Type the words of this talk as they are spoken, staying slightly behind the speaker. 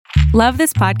Love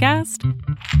this podcast?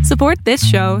 Support this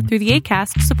show through the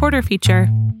Acast supporter feature.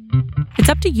 It's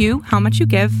up to you how much you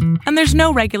give, and there's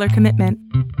no regular commitment.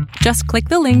 Just click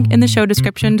the link in the show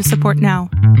description to support now.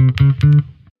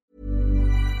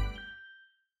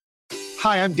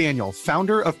 Hi, I'm Daniel,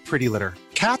 founder of Pretty Litter.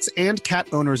 Cats and cat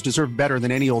owners deserve better than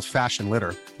any old-fashioned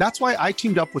litter. That's why I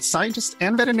teamed up with scientists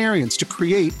and veterinarians to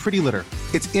create Pretty Litter.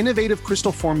 Its innovative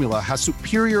crystal formula has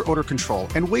superior odor control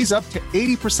and weighs up to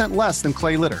 80% less than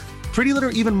clay litter. Pretty Litter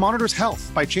even monitors health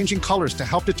by changing colors to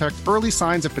help detect early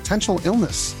signs of potential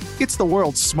illness. It's the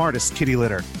world's smartest kitty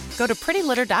litter. Go to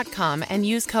prettylitter.com and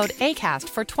use code ACAST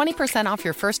for 20% off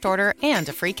your first order and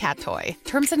a free cat toy.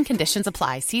 Terms and conditions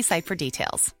apply. See site for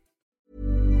details.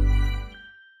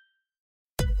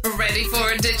 Ready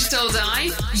for a digital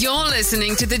dive? You're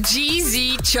listening to the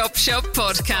GZ Chop Shop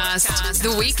Podcast,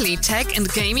 the weekly tech and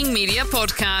gaming media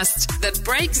podcast that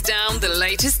breaks down the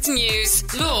latest news,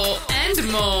 lore,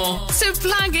 and more. So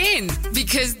plug in,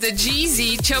 because the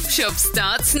GZ Chop Shop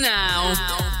starts now.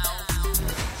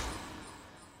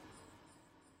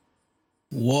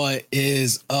 What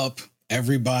is up,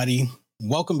 everybody?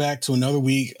 Welcome back to another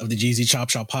week of the GZ Chop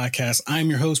Shop Podcast.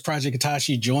 I'm your host, Project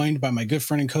Itachi, joined by my good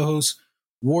friend and co-host,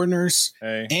 Warners.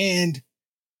 Hey. And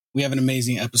we have an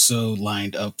amazing episode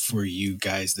lined up for you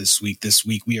guys this week. This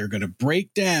week, we are going to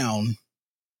break down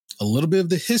a little bit of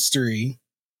the history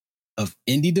of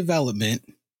indie development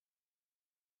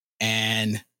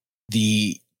and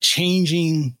the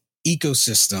changing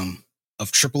ecosystem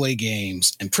of AAA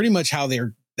games and pretty much how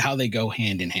they go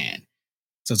hand in hand.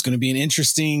 So it's going to be an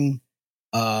interesting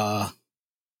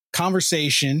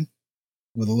conversation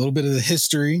with a little bit of the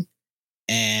history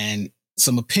and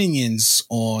some opinions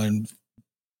on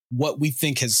what we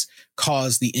think has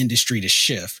caused the industry to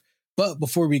shift. But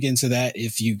before we get into that,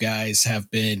 if you guys have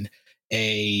been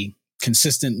a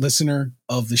consistent listener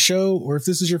of the show, or if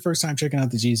this is your first time checking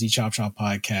out the GZ Chop Shop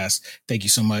Podcast, thank you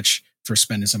so much for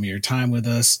spending some of your time with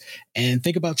us. And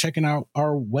think about checking out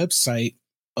our website,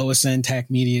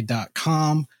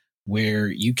 osntachmedia.com, where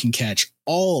you can catch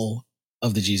all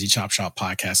of the GZ Chop Shop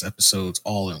Podcast episodes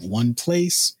all in one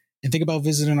place. And think about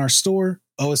visiting our store,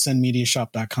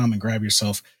 osnmediashop.com, and grab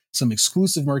yourself some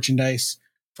exclusive merchandise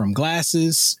from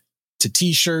glasses to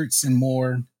t-shirts and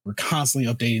more. We're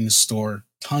constantly updating the store,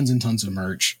 tons and tons of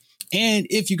merch. And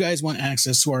if you guys want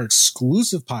access to our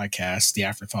exclusive podcast, The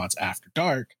Afterthoughts After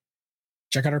Dark,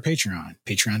 check out our Patreon,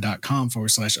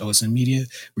 patreon.com/OSNmedia,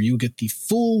 where you'll get the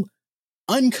full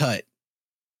uncut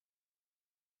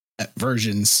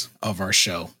versions of our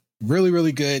show. Really,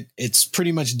 really good. It's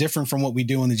pretty much different from what we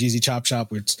do on the GZ Chop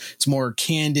Shop, where it's more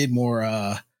candid,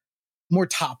 more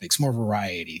topics, more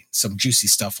variety, some juicy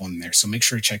stuff on there. So make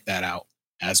sure to check that out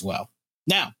as well.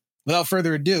 Now, without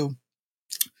further ado,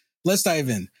 let's dive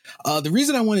in. The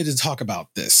reason I wanted to talk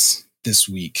about this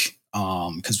week,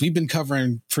 because we've been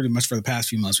covering pretty much for the past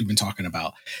few months, we've been talking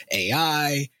about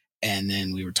AI, and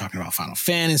then we were talking about Final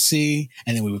Fantasy,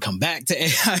 and then we would come back to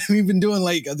AI. We've been doing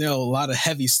a lot of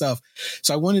heavy stuff.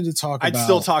 So I wanted to talk about... I'd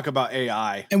still talk about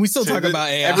AI. And we still talk about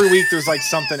AI. Every week there's like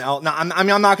something else. Now,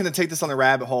 I'm not going to take this on the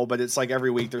rabbit hole, but it's like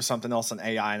every week there's something else on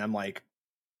AI, and I'm like,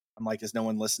 is no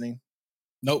one listening?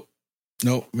 Nope.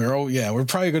 We're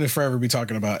probably going to forever be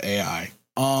talking about AI.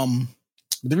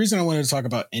 The reason I wanted to talk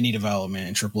about indie development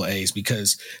and AAA is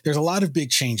because there's a lot of big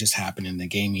changes happening in the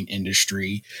gaming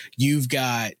industry. You've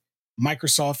got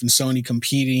Microsoft and Sony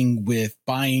competing with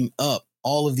buying up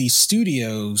all of these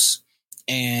studios.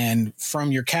 And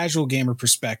from your casual gamer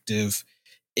perspective,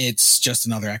 it's just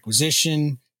another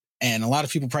acquisition. And a lot of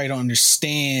people probably don't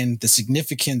understand the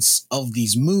significance of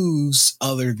these moves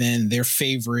other than their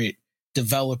favorite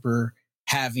developer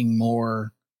having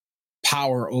more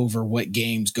power over what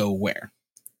games go where.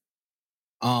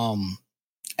 And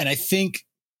I think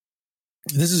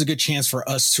this is a good chance for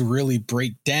us to really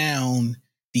break down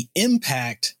the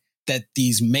impact that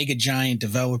these mega giant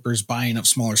developers buying up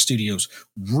smaller studios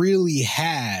really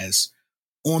has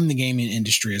on the gaming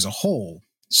industry as a whole.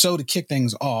 So to kick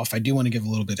things off, I do want to give a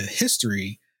little bit of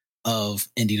history of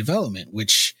indie development,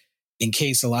 which, in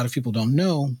case a lot of people don't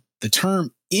know, the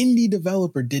term indie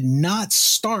developer did not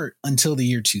start until the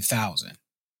year 2000.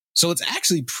 So it's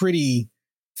actually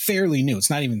fairly new. It's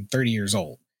not even 30 years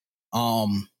old.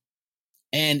 And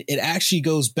it actually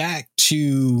goes back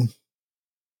to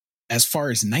as far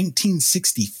as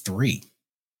 1963.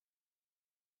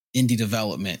 Indie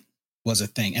development was a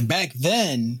thing. And back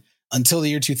then, until the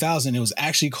year 2000, it was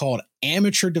actually called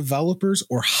amateur developers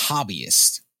or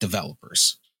hobbyist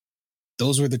developers.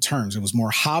 Those were the terms. It was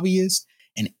more hobbyist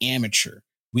and amateur.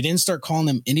 We didn't start calling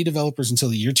them indie developers until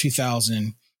the year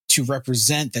 2000 to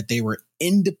represent that they were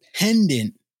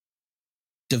independent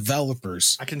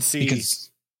developers. I can see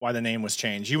why the name was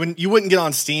changed. You wouldn't get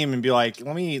on Steam and be like,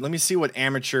 let me see what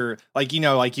amateur, like,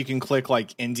 like you can click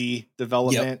like indie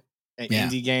development and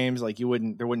indie games. Like there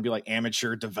wouldn't be like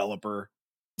amateur developer.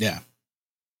 Yeah.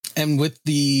 And with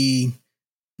the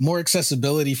more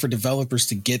accessibility for developers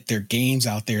to get their games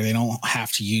out there, they don't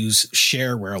have to use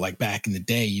shareware like back in the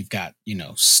day. You've got,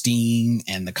 Steam,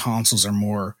 and the consoles are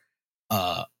more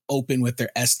open with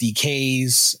their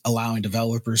SDKs, allowing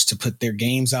developers to put their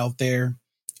games out there.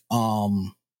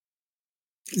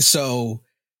 So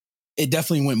it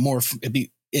definitely went more, it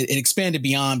expanded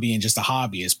beyond being just a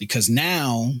hobbyist, because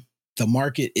now the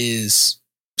market is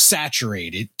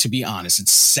saturated. To be honest,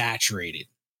 it's saturated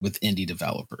with indie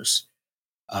developers.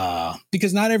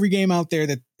 Because not every game out there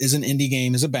that is an indie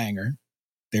game is a banger.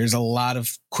 There's a lot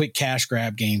of quick cash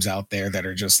grab games out there that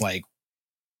are just like,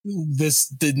 this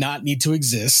did not need to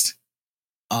exist.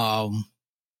 But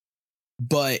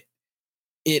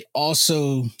it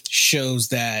also shows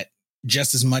that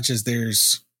just as much as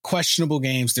there's questionable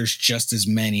games, there's just as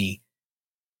many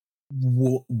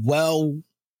well-rounded,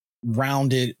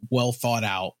 well thought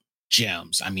out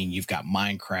gems. I mean, you've got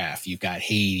Minecraft, you've got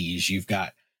Hades, you've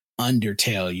got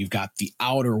Undertale, you've got The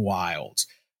Outer Wilds,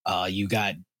 you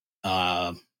got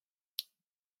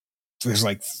there's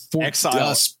like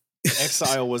Exile.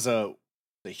 Exile was a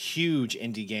huge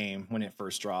indie game when it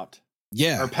first dropped.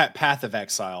 Yeah. Or Path of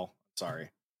Exile. Sorry.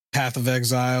 Path of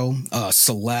Exile,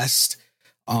 Celeste.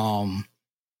 And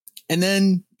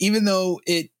then even though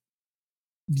it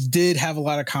did have a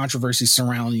lot of controversy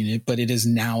surrounding it, but it is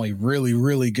now a really,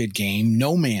 really good game,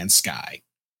 No Man's Sky.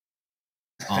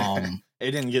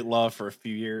 It didn't get love for a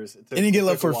few years. It didn't get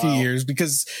love for a few years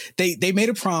because they made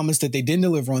a promise that they didn't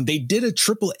deliver on. They did a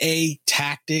AAA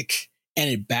tactic and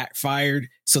it backfired,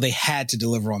 so they had to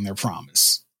deliver on their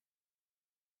promise.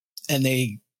 And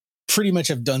they pretty much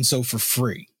have done so for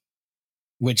free,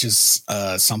 which is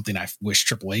something I wish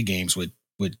AAA games would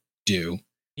do.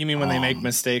 You mean when they make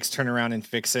mistakes, turn around and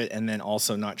fix it, and then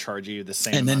also not charge you the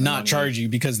same, and then not charge you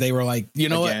because they were like, you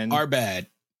know what, our bad.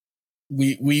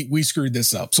 We screwed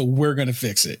this up, so we're gonna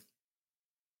fix it.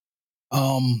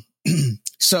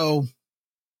 So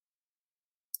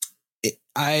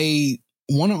I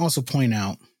want to also point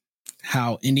out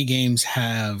how indie games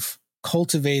have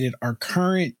cultivated our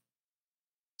current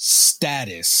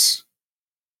status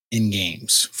in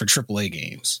games for AAA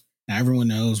games. Now, everyone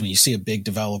knows when you see a big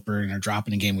developer and they're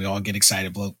dropping a game, we all get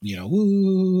excited,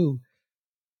 woo.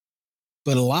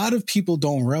 But a lot of people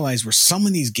don't realize where some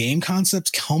of these game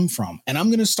concepts come from. And I'm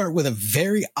going to start with a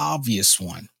very obvious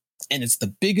one. And it's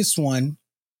the biggest one.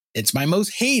 It's my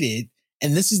most hated.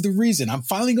 And this is the reason. I'm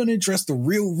finally going to address the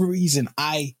real reason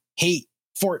I hate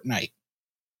Fortnite.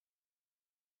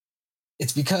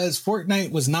 It's because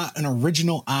Fortnite was not an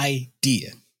original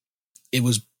idea. It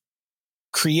was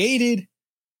created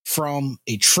from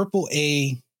a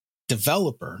AAA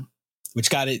developer,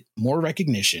 which got it more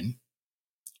recognition.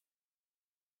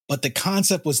 But the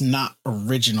concept was not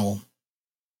original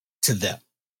to them.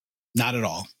 Not at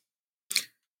all.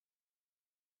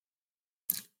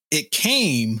 It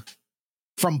came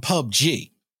from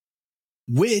PUBG,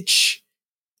 which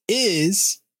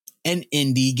is an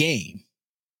indie game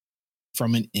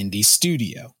from an indie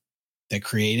studio that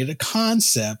created a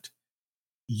concept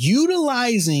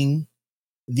utilizing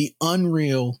the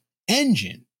Unreal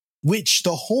Engine, which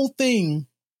the whole thing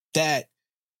that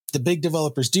the big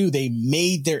developers do, they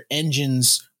made their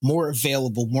engines more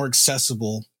available, more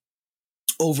accessible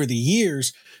over the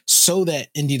years so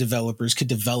that indie developers could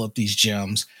develop these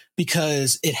gems,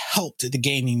 because it helped the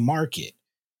gaming market.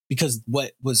 Because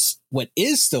what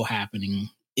is still happening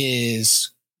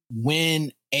is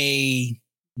when a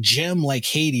gem like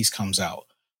Hades comes out,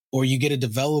 or you get a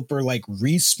developer like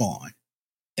Respawn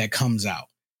that comes out,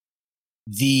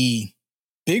 the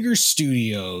bigger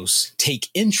studios take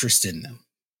interest in them.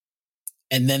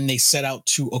 And then they set out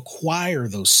to acquire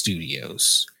those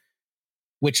studios,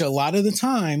 which a lot of the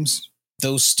times,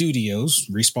 those studios,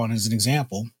 Respawn as an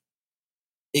example,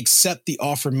 accept the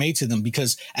offer made to them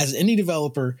because as any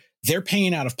developer, they're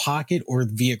paying out of pocket or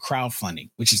via crowdfunding,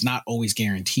 which is not always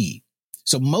guaranteed.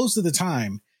 So most of the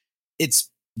time, it's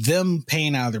them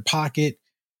paying out of their pocket.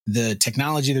 The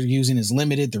technology they're using is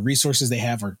limited. The resources they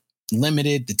have are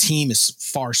limited. The team is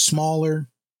far smaller.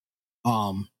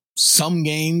 Some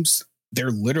games,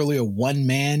 they're literally a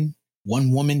one-man,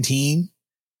 one-woman team.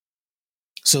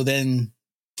 So then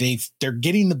they're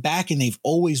getting the backing they've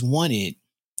always wanted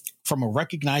from a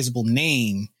recognizable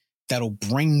name that'll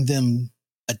bring them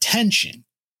attention.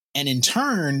 And in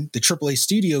turn, the AAA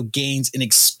studio gains an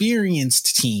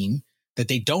experienced team that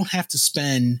they don't have to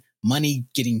spend money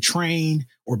getting trained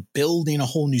or building a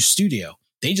whole new studio.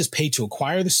 They just pay to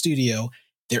acquire the studio,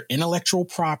 their intellectual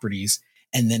properties,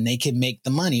 and then they can make the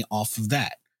money off of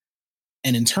that.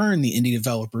 And in turn, the indie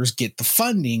developers get the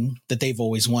funding that they've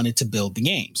always wanted to build the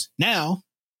games. Now,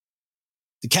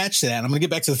 the catch to that, I'm going to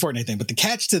get back to the Fortnite thing, but the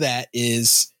catch to that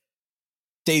is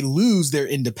they lose their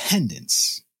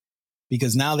independence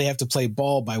because now they have to play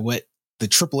ball by what the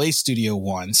AAA studio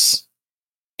wants.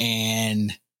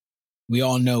 And we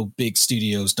all know big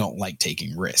studios don't like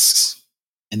taking risks.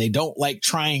 And they don't like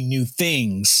trying new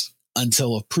things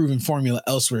until a proven formula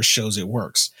elsewhere shows it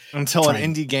works. Until an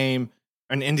indie game,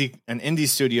 an indie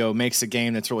studio makes a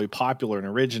game that's really popular and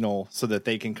original so that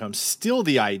they can come steal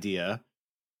the idea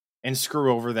and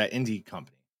screw over that indie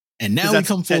company. And now we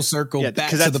come full circle back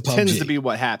to the PUBG. That tends to be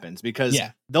what happens because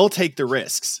they'll take the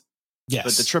risks. Yes.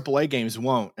 But the AAA games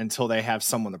won't until they have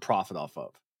someone to profit off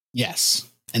of. Yes.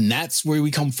 And that's where we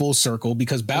come full circle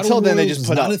because Battle Royale then they just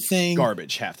put out a thing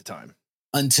garbage half the time.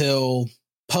 Until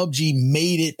PUBG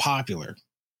made it popular.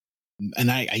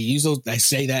 And I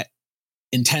say that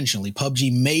intentionally.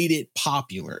 PUBG made it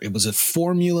popular. It was a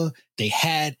formula they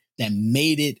had that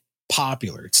made it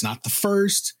popular. It's not the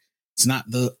first, it's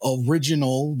not the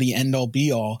original, the end all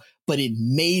be all, but it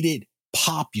made it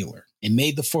popular. It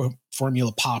made the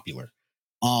formula popular.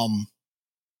 And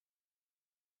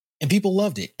people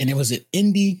loved it. And it was an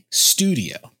indie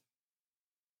studio.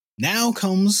 Now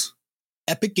comes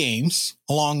Epic Games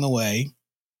along the way,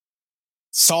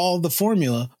 solve the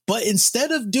formula, but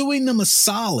instead of doing them a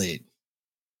solid,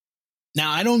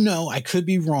 now I don't know, I could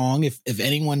be wrong if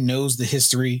anyone knows the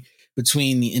history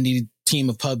between the indie team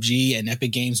of PUBG and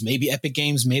Epic Games. Maybe Epic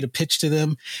Games made a pitch to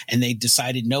them and they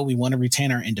decided, no, we want to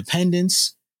retain our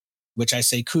independence, which I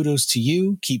say kudos to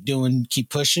you, keep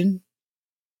pushing.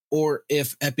 Or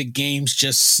if Epic Games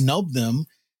just snubbed them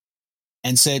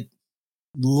and said,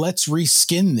 let's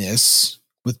reskin this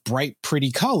with bright,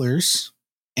 pretty colors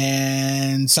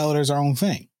and sell it as our own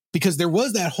thing. Because there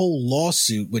was that whole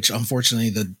lawsuit, which unfortunately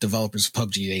the developers of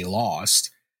PUBG, they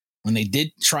lost when they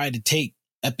did try to take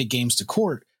Epic Games to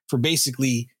court for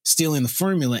basically stealing the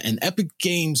formula. And Epic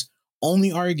Games'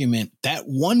 only argument that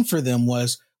won for them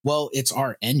was, well, it's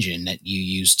our engine that you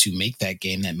used to make that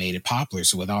game that made it popular.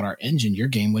 So without our engine, your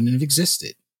game wouldn't have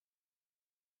existed.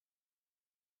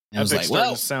 And I was like,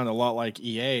 well, sound a lot like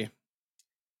EA.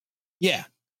 Yeah.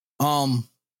 And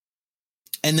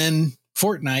then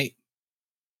Fortnite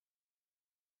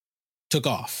took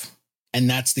off. And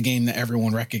that's the game that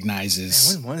everyone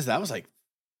recognizes. Man, when was that? That was like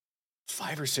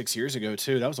 5 or 6 years ago,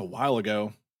 too. That was a while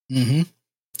ago. Mm-hmm.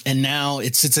 And now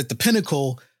it sits at the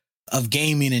pinnacle of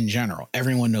gaming in general.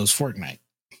 Everyone knows Fortnite.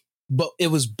 But it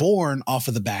was born off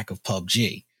of the back of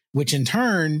PUBG, which in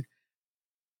turn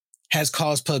has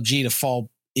caused PUBG to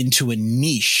fall into a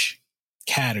niche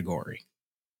category.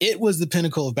 It was the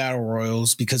pinnacle of battle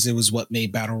royals because it was what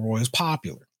made battle royals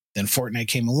popular. Then Fortnite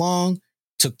came along,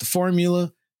 took the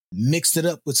formula, mixed it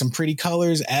up with some pretty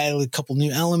colors, added a couple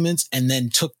new elements, and then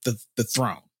took the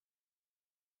throne.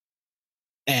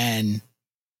 And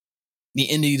the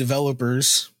indie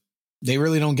developers, they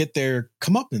really don't get their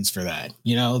comeuppance for that.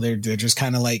 You know, they're just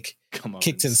kind of like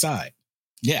kicked to the side.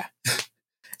 Yeah.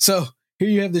 So here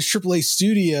you have this AAA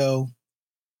studio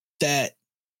that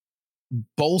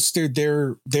bolstered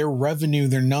their revenue,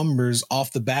 their numbers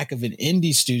off the back of an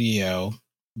indie studio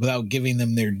without giving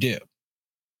them their due.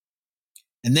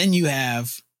 And then you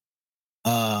have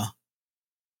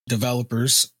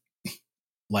developers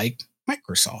like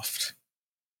Microsoft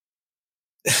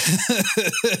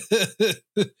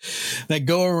that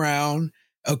go around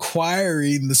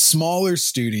acquiring the smaller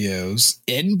studios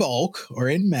in bulk or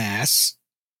in mass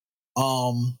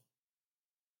to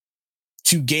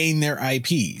gain their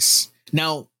IPs.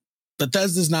 Now,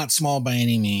 Bethesda's not small by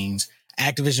any means.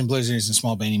 Activision Blizzard isn't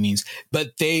small by any means,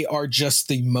 but they are just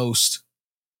the most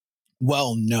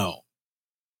well-known.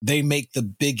 They make the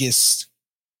biggest,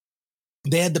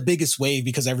 they had the biggest wave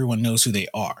because everyone knows who they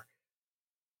are.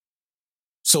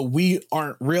 So we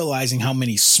aren't realizing how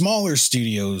many smaller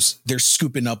studios they're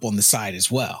scooping up on the side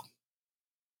as well.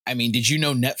 I mean, did you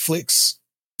know Netflix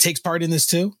takes part in this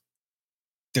too?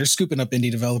 They're scooping up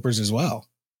indie developers as well.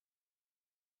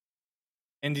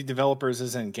 Indie developers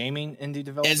as in gaming indie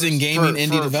developers? As in gaming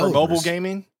indie developers. For mobile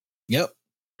gaming? Yep.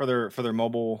 For their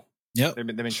mobile. Yep. They've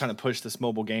been trying to push this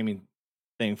mobile gaming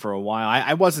thing for a while.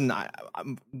 I wasn't,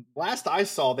 last I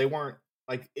saw, they weren't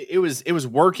like, it was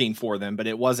working for them, but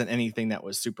it wasn't anything that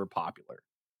was super popular.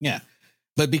 Yeah.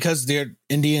 But because they're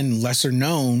indie and lesser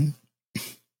known,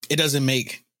 it doesn't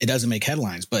make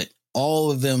headlines, but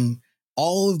all of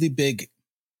the big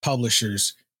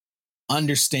publishers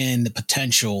understand the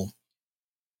potential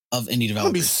of indie developers.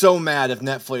 I'd be so mad if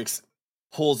Netflix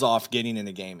pulls off getting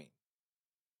into gaming.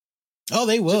 Oh,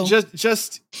 they will.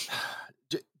 Just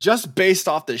based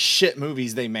off the shit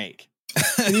movies they make.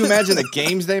 Can you imagine the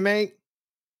games they make?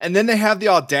 And then they have the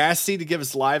audacity to give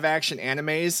us live action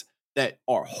animes that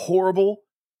are horrible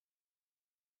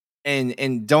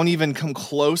and don't even come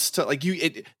close to like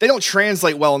they don't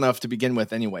translate well enough to begin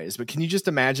with anyways. But can you just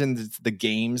imagine the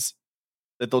games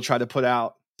that they'll try to put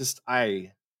out?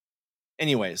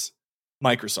 Anyways,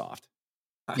 Microsoft.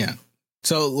 Yeah.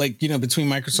 So like, between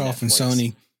Microsoft Netflix. and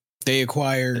Sony, they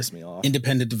acquire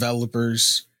independent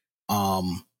developers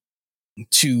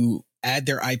to add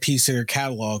their IPs to their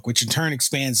catalog, which in turn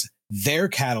expands their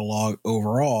catalog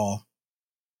overall.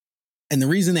 And the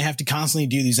reason they have to constantly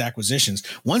do these acquisitions,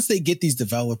 once they get these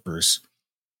developers,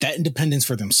 that independence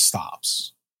for them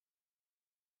stops.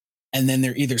 And then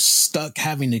they're either stuck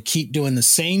having to keep doing the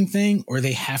same thing, or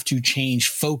they have to change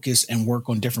focus and work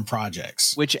on different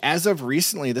projects. Which, as of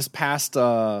recently, this past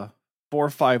 4 or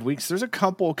 5 weeks, there's a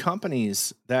couple of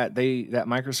companies that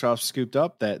Microsoft scooped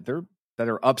up that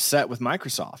are upset with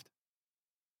Microsoft.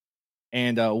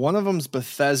 And one of them's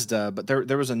Bethesda, but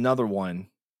there was another one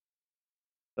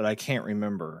that I can't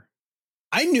remember.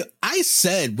 I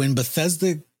said when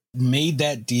Bethesda made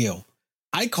that deal,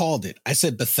 I called it. I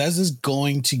said Bethesda's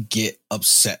going to get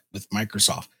upset with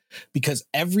Microsoft because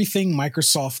everything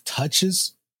Microsoft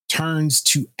touches turns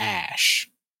to ash.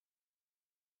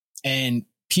 And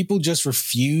people just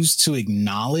refuse to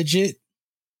acknowledge it.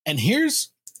 And here's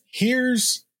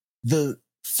the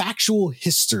factual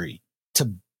history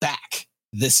to back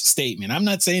this statement. I'm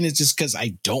not saying it just because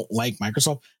I don't like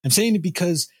Microsoft. I'm saying it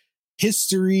because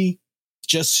history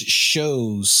just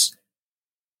shows,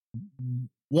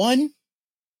 one,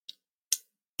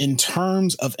 in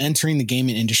terms of entering the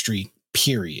gaming industry,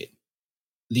 period,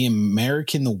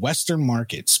 the Western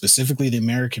market, specifically the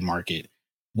American market,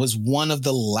 was one of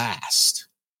the last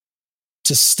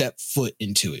to step foot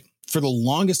into it. For the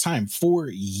longest time, for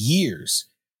years,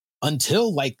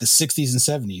 until like the 60s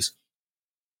and 70s,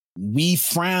 we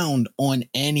frowned on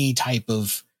any type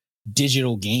of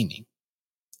digital gaming.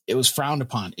 It was frowned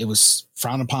upon. It was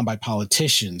frowned upon by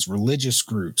politicians, religious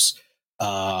groups,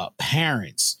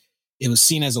 parents. It was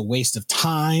seen as a waste of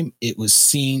time. It was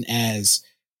seen as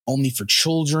only for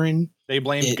children. They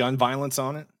blamed gun violence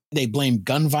on it. They blamed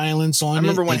gun violence on it. I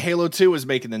remember when Halo 2 was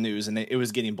making the news and it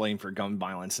was getting blamed for gun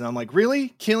violence. And I'm like, really?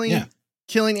 Killing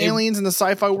aliens in the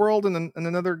sci-fi world and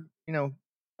another,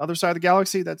 other side of the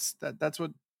galaxy? That's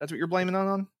what you're blaming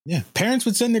on? Yeah. Parents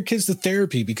would send their kids to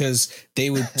therapy because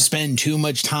they would spend too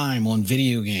much time on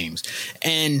video games.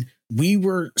 And we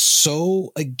were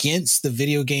so against the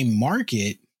video game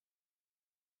market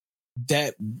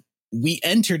that we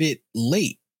entered it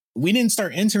late. We didn't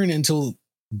start entering it until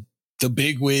the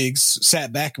bigwigs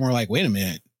sat back and were like, wait a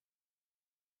minute.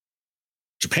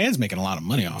 Japan's making a lot of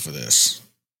money off of this.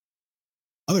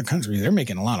 Other countries, they're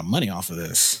making a lot of money off of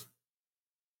this.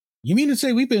 You mean to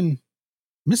say we've been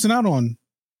missing out on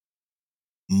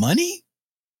money?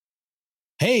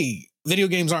 Hey, video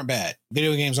games aren't bad.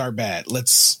 Video games aren't bad.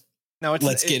 Let's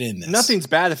get in this. Nothing's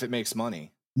bad if it makes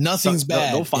money. Nothing's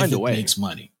bad. They'll find if a way. It makes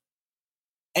money.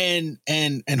 And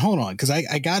hold on, because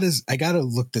I gotta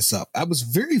look this up. I was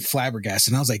very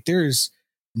flabbergasted. And I was like, there's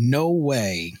no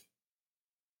way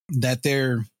that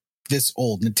they're this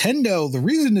old. Nintendo, the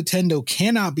reason Nintendo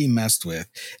cannot be messed with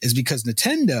is because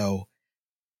Nintendo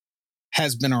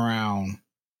has been around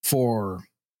for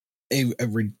a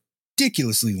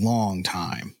ridiculously long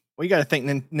time. Well, you got to think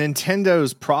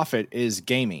Nintendo's profit is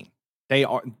gaming. They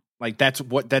are like, that's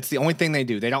the only thing they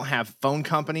do. They don't have phone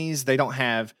companies. They don't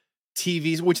have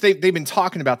TVs, which they've been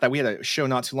talking about that. We had a show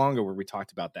not too long ago where we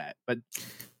talked about that, but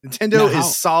Nintendo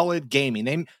is solid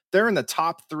gaming. They're in the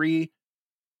top 3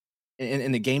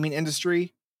 in the gaming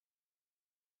industry.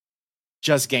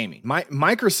 Just gaming.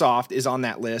 Microsoft is on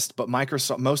that list, but most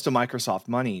of Microsoft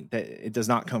money, it does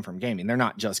not come from gaming. They're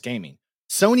not just gaming.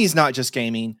 Sony's not just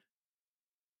gaming,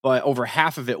 but over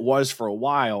half of it was for a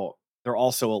while. They're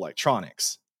also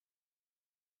electronics.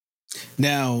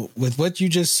 Now, with what you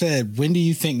just said, when do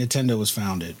you think Nintendo was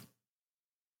founded?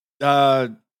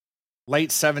 Late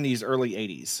 70s, early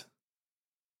 80s.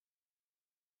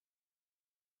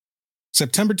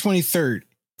 September 23rd,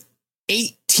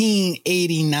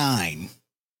 1889.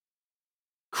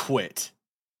 Quit.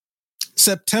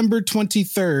 September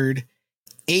 23rd,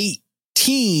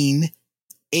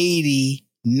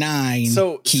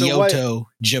 1889. Kyoto,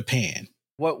 Japan.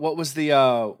 What was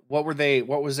their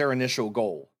initial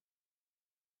goal?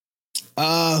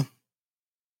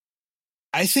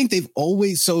 I think they've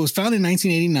always, so it was founded in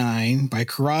 1989 by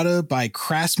Kurata, by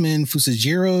craftsman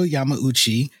Fusajiro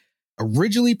Yamauchi.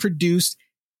 Originally produced,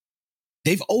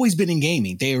 they've always been in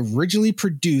gaming. They originally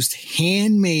produced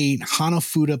handmade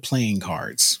Hanafuda playing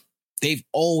cards. They've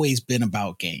always been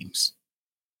about games.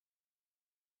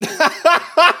 They've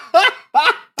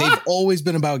always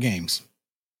been about games.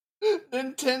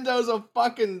 Nintendo's a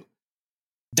fucking...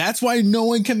 That's why no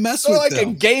one can mess with like them.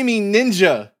 A gaming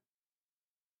ninja.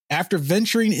 After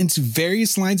venturing into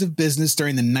various lines of business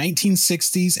during the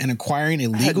 1960s and acquiring a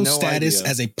legal status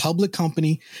as a public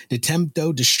company,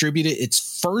 Nintendo distributed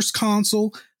its first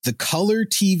console, the Color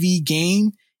TV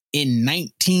game, in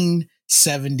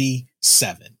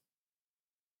 1977.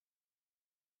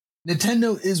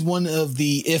 Nintendo is one of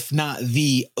the, if not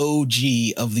the OG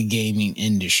of the gaming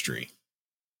industry.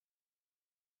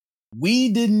 We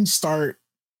didn't start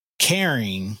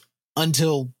caring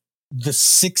until the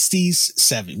 60s,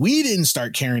 70s. We didn't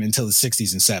start caring until the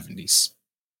 60s and 70s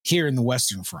here in the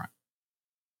Western Front.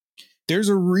 There's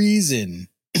a reason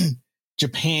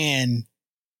Japan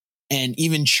and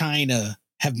even China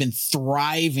have been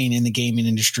thriving in the gaming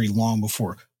industry long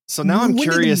before. So now I'm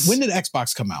curious. When did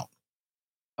Xbox come out?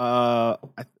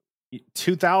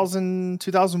 2000,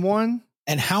 2001.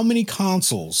 And how many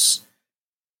consoles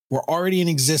were already in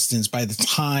existence by the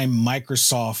time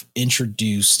Microsoft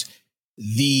introduced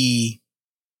the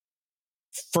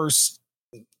first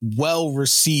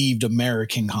well-received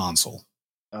American console?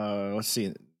 Let's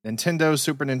see. Nintendo,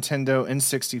 Super Nintendo,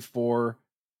 N64,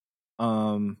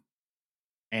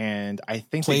 and I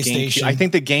think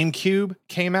PlayStation. the GameCube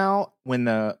came out when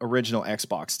the original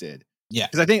Xbox did. Yeah,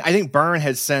 because I think Byrne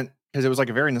had sent, because it was like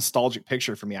a very nostalgic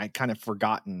picture for me. I'd kind of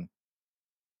forgotten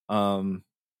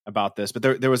about this, but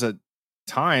there was a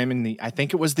time in I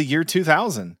think it was the year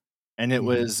 2000, and it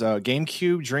was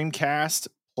GameCube, Dreamcast,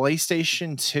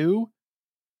 PlayStation 2,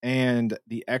 and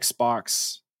the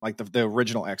Xbox, like the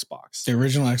original Xbox. The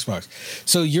original Xbox.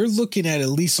 So you're looking at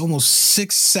least almost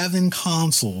 6-7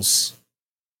 consoles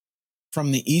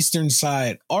from the Eastern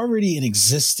side already in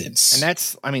existence. And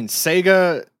that's, I mean,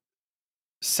 Sega,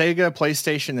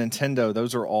 PlayStation, Nintendo,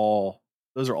 those are all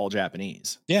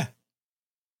Japanese. Yeah.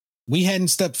 We hadn't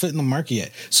stepped foot in the market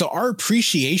yet. So our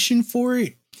appreciation for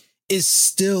it is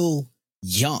still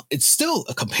young. It's still,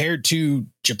 compared to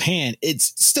Japan,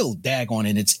 it's still daggone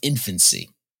in its infancy.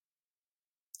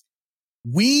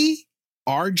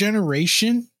 Our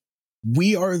generation,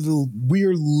 we are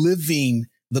living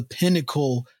the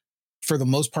pinnacle for the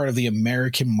most part of the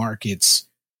American market's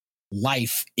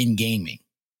life in gaming.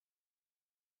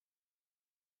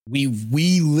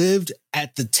 We lived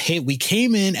at the tail. We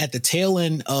came in at the tail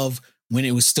end of when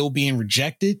it was still being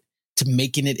rejected, to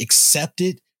making it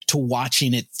accepted, to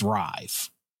watching it thrive.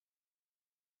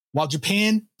 While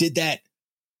Japan did that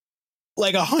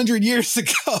like 100 years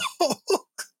ago.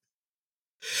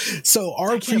 So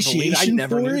our appreciation I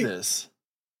never for knew it, this.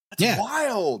 That's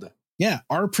wild. Yeah,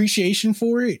 our appreciation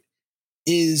for it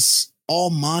is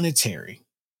all monetary.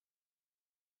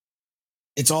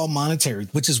 It's all monetary,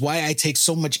 which is why I take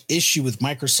so much issue with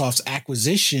Microsoft's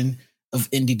acquisition of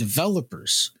indie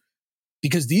developers.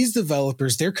 Because these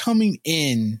developers, they're coming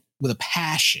in with a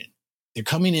passion. They're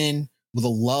coming in with a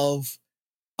love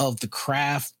of the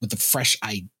craft, with a fresh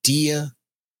idea.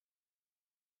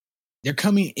 They're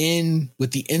coming in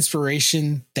with the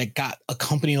inspiration that got a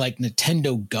company like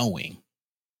Nintendo going.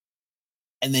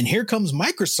 And then here comes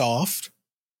Microsoft,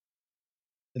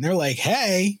 and they're like,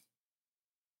 hey,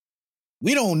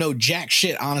 we don't know jack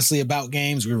shit, honestly, about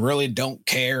games. We really don't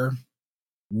care.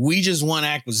 We just want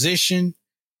acquisition.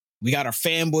 We got our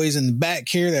fanboys in the back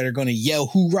here that are going to yell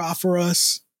hoorah for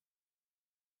us.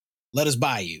 Let us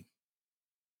buy you.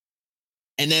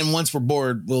 And then once we're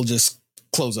bored, we'll just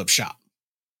close up shop.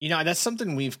 You know, that's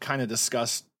something we've kind of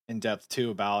discussed in depth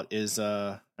too about is,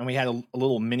 and we had a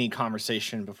little mini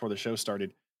conversation before the show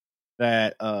started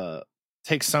that,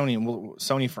 take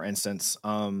Sony, for instance,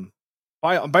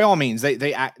 by all means,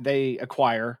 they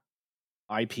acquire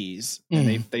IPs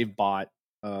and they've bought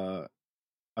a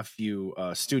few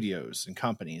studios and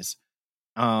companies,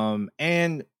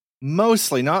 and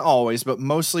mostly, not always, but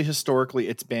mostly historically,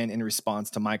 it's been in response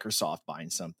to Microsoft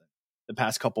buying something. The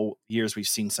past couple years, we've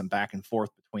seen some back and forth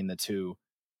between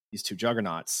these two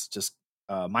juggernauts. Just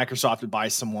Microsoft would buy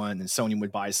someone and Sony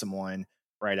would buy someone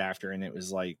right after, and it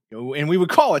was like, and we would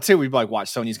call it too. We'd be like,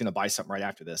 "Watch, Sony's going to buy something right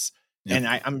after this." Yep.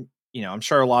 And I'm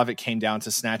sure a lot of it came down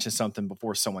to snatching something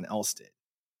before someone else did.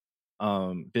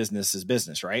 Business is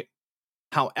business, right?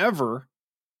 However,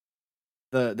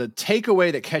 the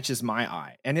takeaway that catches my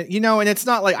eye, and it's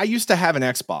not like I used to have an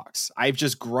Xbox. I've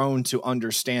just grown to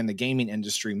understand the gaming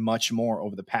industry much more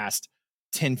over the past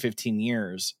 10, 15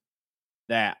 years,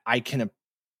 that I can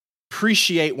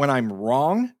appreciate when I'm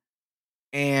wrong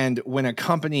And when a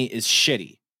company is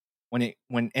shitty, when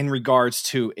in regards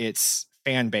to its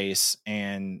fan base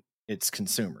and its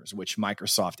consumers, which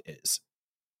Microsoft is.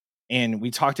 And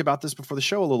we talked about this before the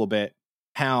show a little bit,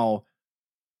 how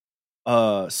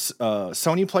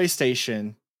Sony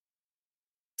PlayStation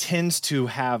tends to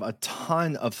have a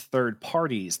ton of third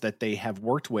parties that they have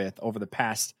worked with over the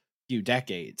past few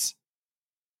decades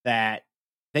that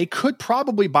they could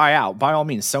probably buy out. By all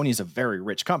means, Sony's a very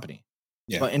rich company.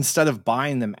 Yeah. But instead of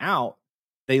buying them out,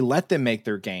 they let them make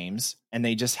their games and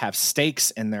they just have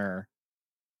stakes in their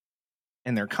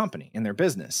company, in their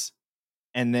business.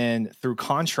 And then through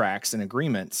contracts and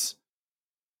agreements,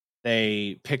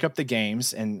 they pick up the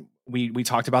games. And we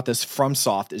talked about this.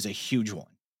 FromSoft is a huge one.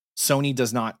 Sony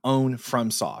does not own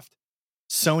FromSoft.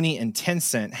 Sony and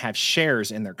Tencent have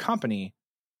shares in their company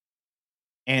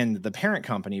and the parent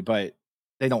company, but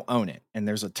they don't own it. And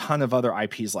there's a ton of other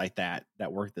IPs like that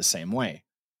work the same way.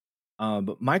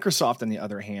 But Microsoft, on the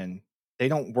other hand, they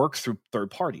don't work through third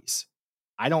parties.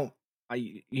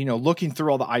 Looking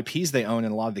through all the IPs they own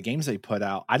and a lot of the games they put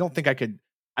out,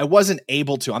 I wasn't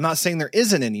able to. I'm not saying there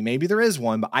isn't any. Maybe there is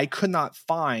one, but I could not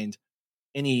find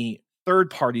any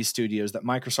third-party studios that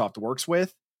Microsoft works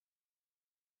with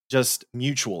just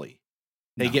mutually.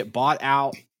 They get bought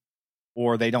out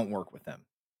or they don't work with them.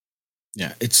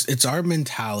 Yeah, it's our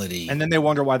mentality. And then they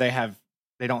wonder why they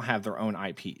don't have their own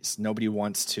IPs. Nobody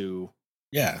wants to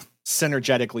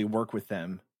synergetically work with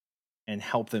them and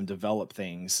help them develop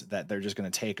things that they're just going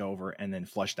to take over and then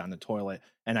flush down the toilet.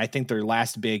 And I think their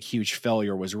last big, huge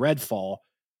failure was Redfall,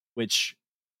 which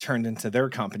turned into their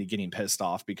company getting pissed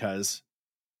off because,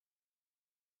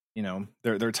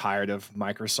 they're tired of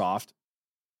Microsoft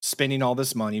spending all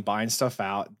this money, buying stuff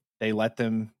out. They let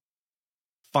them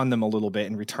fund them a little bit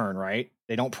in return, right?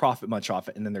 They don't profit much off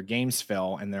it. And then their games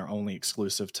fail and they're only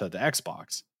exclusive to the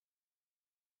Xbox.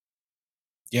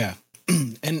 Yeah.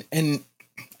 And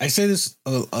I say this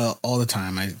all the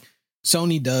time.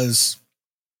 Sony does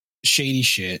shady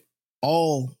shit.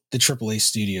 All the AAA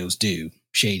studios do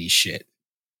shady shit.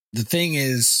 The thing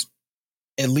is,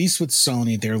 at least with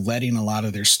Sony, they're letting a lot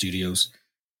of their studios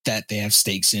that they have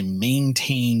stakes in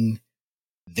maintain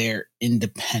their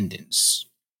independence.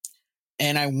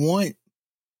 And I want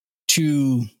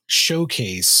to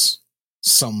showcase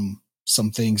some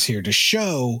things here to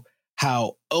show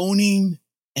how owning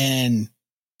and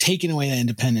taking away that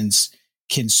independence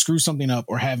can screw something up,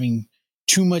 or having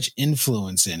too much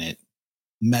influence in it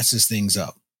messes things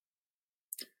up.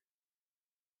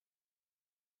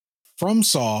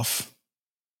 FromSoft,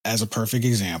 as a perfect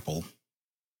example,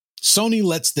 Sony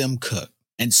lets them cook,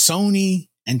 and Sony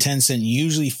and Tencent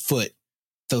usually foot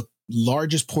the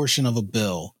largest portion of a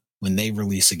bill when they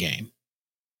release a game.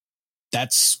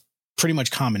 That's pretty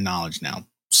much common knowledge now.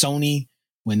 Sony,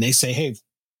 when they say, hey,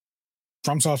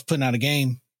 FromSoft's putting out a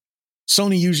game,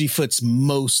 Sony usually foots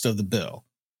most of the bill.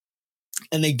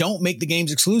 And they don't make the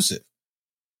games exclusive.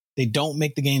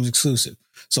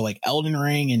 So like Elden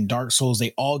Ring and Dark Souls,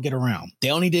 they all get around.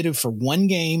 They only did it for one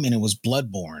game, and it was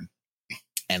Bloodborne.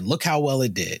 And look how well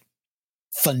it did.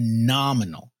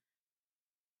 Phenomenal.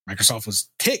 Microsoft was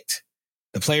ticked.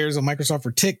 The players of Microsoft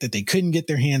were ticked that they couldn't get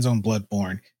their hands on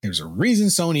Bloodborne. There's a reason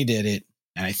Sony did it.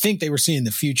 And I think they were seeing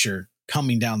the future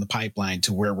coming down the pipeline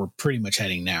to where we're pretty much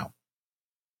heading now.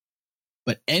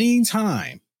 But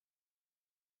anytime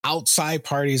outside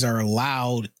parties are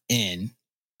allowed in,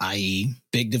 i.e.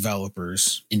 big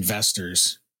developers,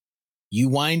 investors, you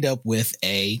wind up with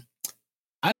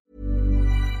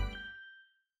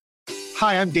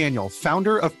Hi, I'm Daniel,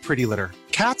 founder of Pretty Litter.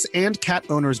 Cats and cat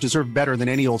owners deserve better than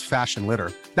any old-fashioned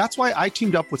litter. That's why I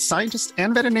teamed up with scientists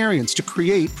and veterinarians to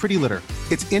create Pretty Litter.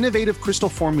 Its innovative crystal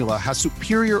formula has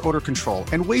superior odor control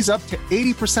and weighs up to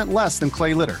 80% less than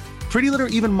clay litter. Pretty Litter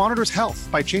even monitors health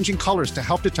by changing colors to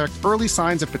help detect early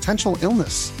signs of potential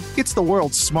illness. It's the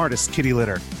world's smartest kitty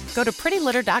litter. Go to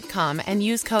prettylitter.com and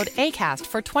use code ACAST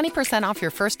for 20% off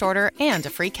your first order and a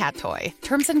free cat toy.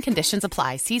 Terms and conditions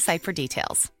apply. See site for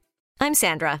details. I'm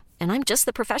Sandra, and I'm just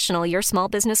the professional your small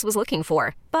business was looking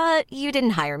for. But you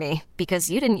didn't hire me because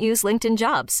you didn't use LinkedIn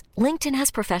Jobs. LinkedIn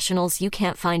has professionals you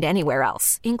can't find anywhere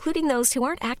else, including those who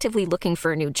aren't actively looking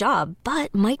for a new job,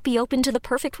 but might be open to the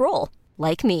perfect role,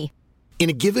 like me. In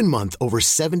a given month, over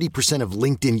 70% of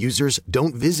LinkedIn users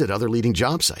don't visit other leading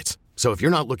job sites. So if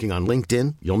you're not looking on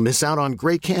LinkedIn, you'll miss out on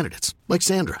great candidates like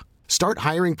Sandra. Start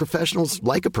hiring professionals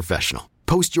like a professional.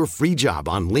 Post your free job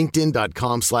on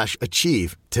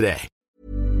linkedin.com/achieve today.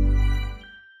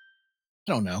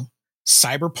 I don't know,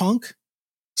 cyberpunk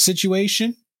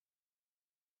situation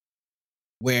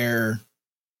where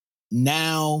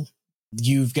now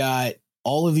you've got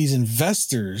all of these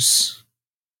investors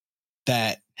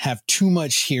that have too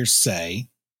much hearsay,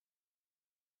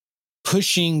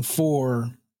 pushing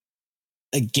for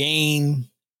a game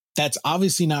that's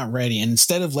obviously not ready. And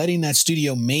instead of letting that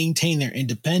studio maintain their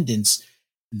independence,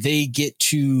 they get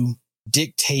to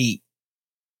dictate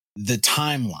the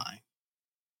timeline.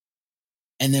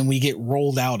 And then we get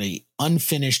rolled out a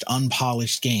unfinished,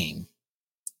 unpolished game.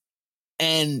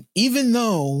 And even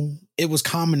though it was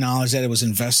common knowledge that it was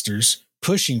investors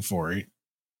pushing for it,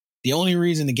 the only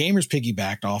reason the gamers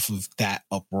piggybacked off of that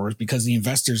uproar is because the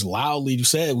investors loudly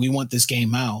said, we want this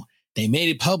game out. They made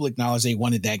it public knowledge they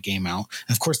wanted that game out.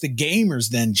 Of course, the gamers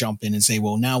then jump in and say,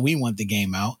 well, now we want the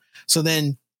game out. So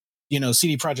then,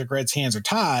 CD Projekt Red's hands are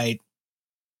tied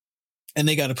and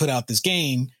they got to put out this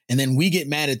game. And then we get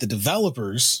mad at the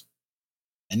developers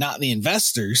and not the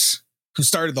investors who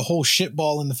started the whole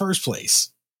shitball in the first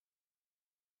place.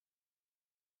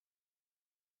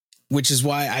 Which is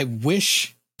why I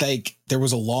wish there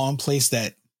was a law in place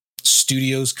that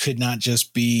studios could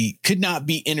not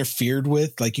be interfered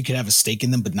with. Like you could have a stake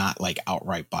in them, but not like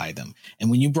outright buy them.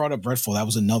 And when you brought up Redfall, that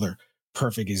was another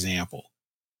perfect example.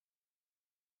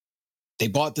 They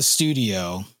bought the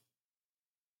studio,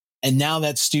 and now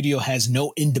that studio has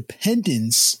no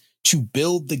independence to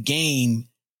build the game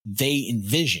they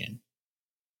envision,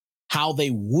 how they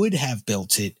would have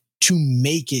built it to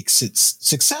make it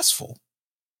successful.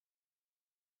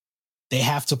 They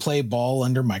have to play ball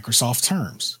under Microsoft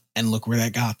terms. And look where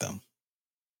that got them.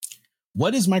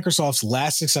 What is Microsoft's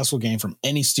last successful game from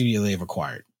any studio they've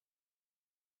acquired?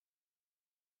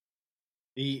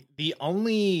 The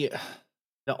only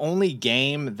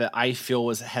game that I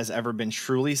feel has ever been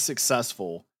truly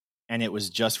successful, and it was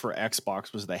just for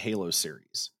Xbox, was the Halo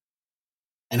series.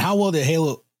 And how well did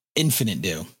Halo Infinite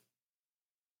do?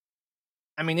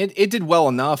 I mean, it did well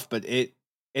enough, but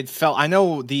it felt, I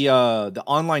know the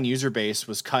online user base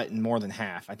was cut in more than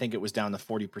half. I think it was down to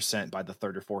 40% by the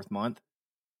third or fourth month.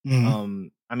 Mm-hmm.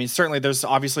 I mean, certainly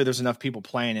there's enough people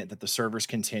playing it that the servers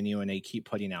continue and they keep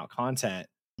putting out content,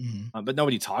 but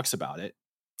nobody talks about it.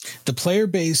 The player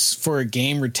base for a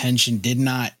game retention did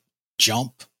not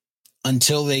jump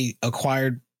until they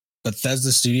acquired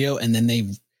Bethesda Studio, and then they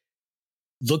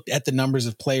looked at the numbers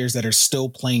of players that are still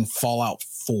playing Fallout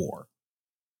 4.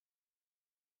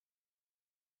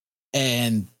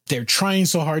 And they're trying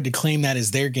so hard to claim that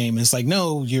as their game. It's like,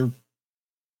 no, you're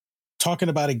talking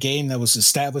about a game that was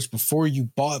established before you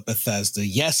bought Bethesda.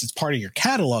 Yes, it's part of your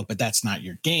catalog, but that's not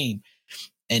your game.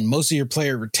 And most of your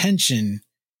player retention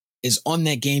is on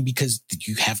that game because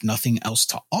you have nothing else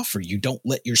to offer. You don't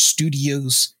let your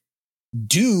studios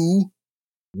do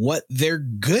what they're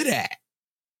good at.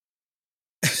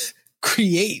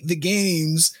 Create the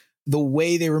games the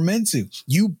way they were meant to.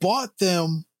 You bought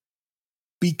them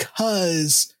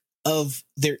because of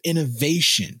their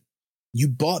innovation. You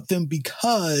bought them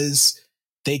because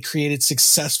they created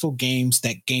successful games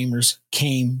that gamers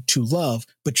came to love,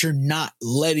 but you're not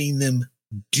letting them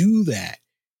do that.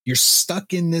 You're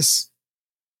stuck in this.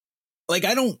 Like,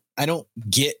 I don't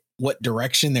get what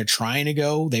direction they're trying to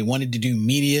go. They wanted to do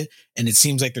media, and it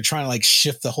seems like they're trying to like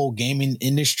shift the whole gaming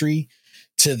industry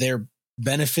to their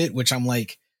benefit, which I'm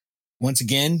like, once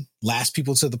again, last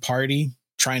people to the party,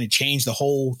 trying to change the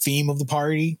whole theme of the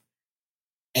party.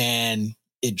 And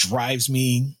it drives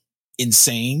me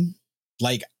insane.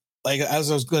 Like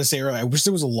as I was going to say earlier, I wish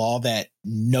there was a law that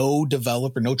no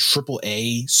developer, no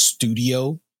AAA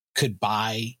studio could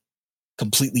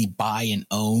completely buy and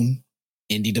own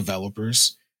indie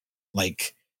developers.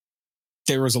 Like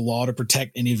there was a law to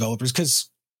protect indie developers because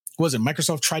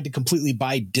Microsoft tried to completely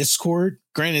buy Discord.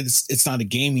 Granted, it's not a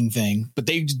gaming thing, but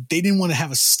they didn't want to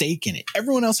have a stake in it.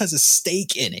 Everyone else has a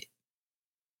stake in it,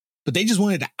 but they just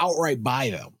wanted to outright buy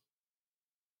them.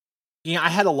 Yeah, I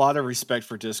had a lot of respect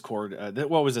for Discord.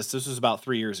 What was this? This was about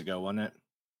 3 years ago, wasn't it?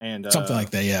 And something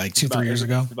like that, yeah, like 2-3 years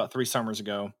ago. About 3 summers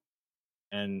ago.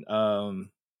 And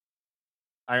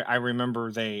I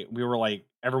remember we were like,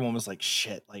 everyone was like,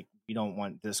 shit, like we don't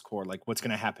want Discord. Like, what's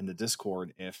going to happen to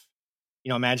Discord if,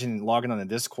 imagine logging on the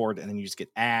Discord and then you just get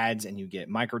ads and you get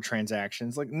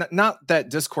microtransactions. Like, not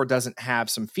that Discord doesn't have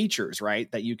some features,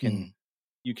 right, that you can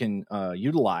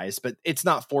utilize, but it's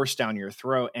not forced down your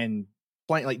throat. And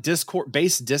like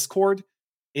Discord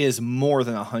is more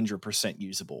than 100%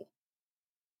 usable.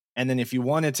 And then if you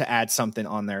wanted to add something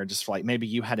on there, just like maybe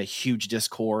you had a huge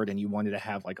Discord and you wanted to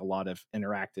have like a lot of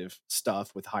interactive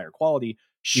stuff with higher quality,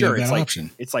 sure,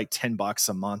 it's like $10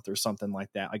 a month or something like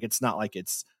that. Like, it's not like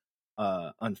it's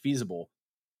unfeasible,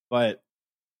 but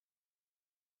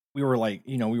we were like,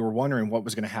 we were wondering what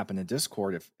was going to happen to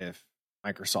Discord if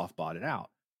Microsoft bought it out.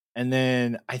 And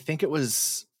then I think it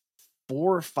was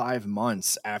 4 or 5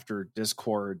 months after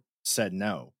Discord said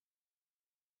no.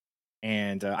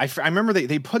 And I remember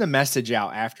they put a message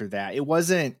out after that. It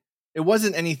wasn't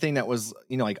anything that was,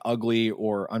 like ugly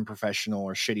or unprofessional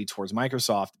or shitty towards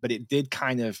Microsoft, but it did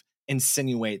kind of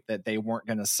insinuate that they weren't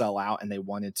going to sell out and they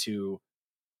wanted to,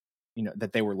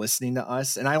 that they were listening to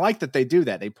us. And I like that they do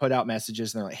that. They put out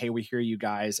messages and they're like, hey, we hear you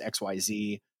guys,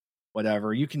 XYZ,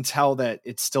 whatever. You can tell that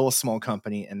it's still a small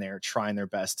company and they're trying their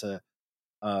best to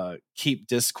keep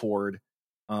Discord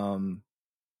the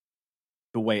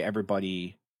way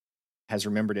everybody has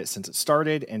remembered it since it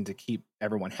started and to keep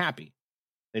everyone happy.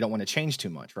 They don't want to change too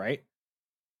much, right?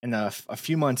 And a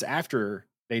few months after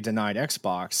they denied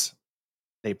Xbox,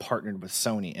 they partnered with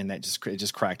Sony, and it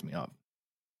just cracked me up.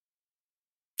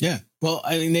 Yeah. Well,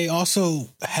 I mean, they also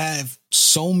have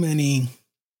so many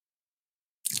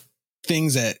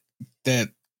things that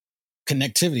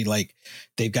connectivity, like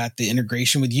they've got the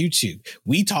integration with YouTube.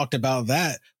 We talked about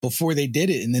that before they did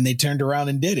it, and then they turned around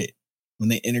and did it when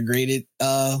they integrated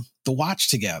the watch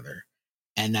together.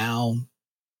 And now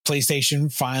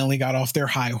PlayStation finally got off their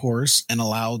high horse and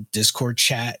allowed Discord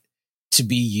chat to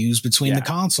be used between the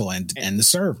console and the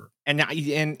server. And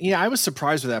I was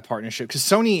surprised with that partnership because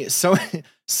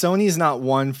Sony's not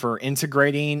one for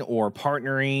integrating or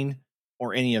partnering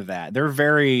or any of that. They're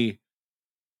very,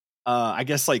 I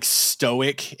guess, like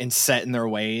stoic and set in their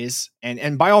ways.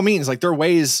 And by all means, like their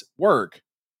ways work,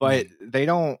 but they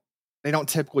don't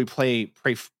typically play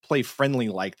friendly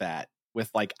like that with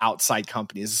like outside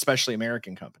companies, especially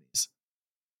American companies.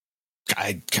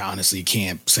 I honestly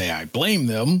can't say I blame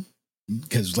them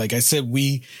because, like I said,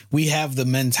 we have the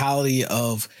mentality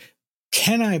of,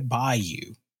 can I buy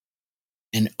you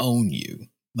and own you?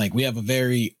 Like we have a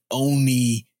very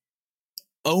owning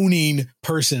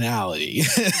personality.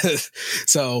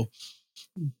 So,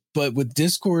 but with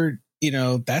Discord,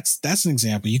 that's an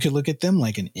example. You could look at them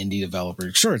like an indie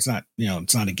developer. Sure, it's not,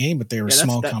 it's not a game, but they're a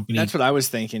small company. That's what I was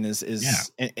thinking is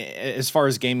as far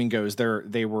as gaming goes,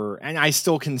 they were, and I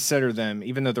still consider them,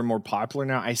 even though they're more popular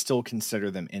now, I still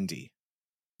consider them indie.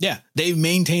 Yeah, they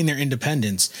maintain their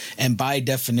independence, and by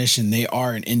definition, they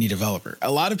are an indie developer.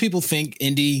 A lot of people think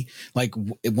indie, like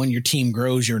when your team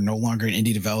grows, you're no longer an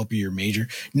indie developer, you're major.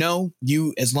 No,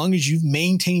 as long as you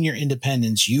maintain your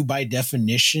independence, you by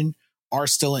definition are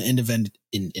still an independent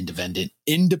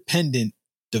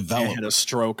developer. I had a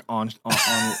stroke on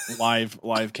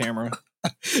live camera. I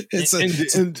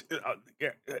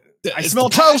smell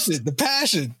toast. The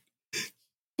passion.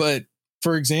 But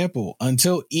for example,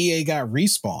 until EA got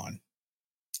Respawn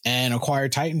and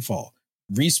acquired Titanfall,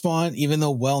 Respawn, even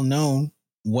though well known,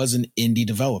 was an indie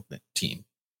development team.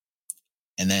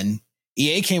 And then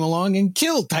EA came along and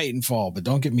killed Titanfall, but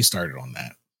don't get me started on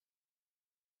that.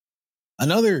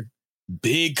 Another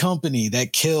big company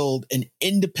that killed an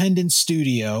independent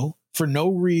studio for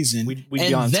no reason. We'd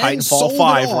be on Titanfall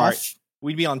 5, right?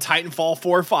 We'd be on Titanfall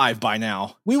 4 or 5 by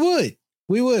now. We would,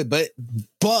 but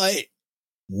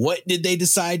what did they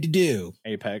decide to do?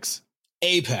 Apex.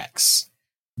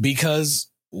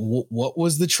 Because what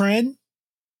was the trend?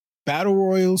 Battle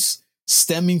royals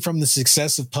stemming from the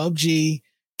success of PUBG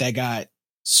that got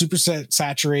super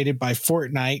saturated by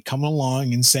Fortnite coming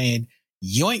along and saying,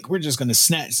 yoink, we're just going to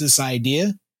snatch this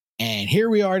idea. And here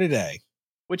we are today.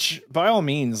 Which, by all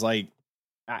means, like,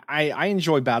 I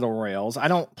enjoy battle royales. I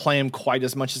don't play them quite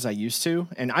as much as I used to.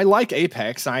 And I like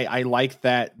Apex. I like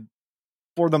that,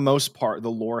 for the most part, the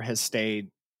lore has stayed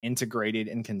integrated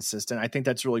and consistent. I think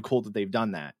that's really cool that they've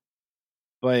done that.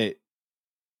 But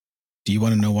do you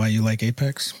want to know why you like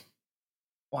Apex?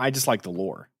 Well, I just like the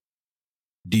lore.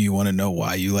 Do you want to know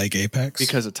why you like Apex?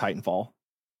 Because of Titanfall.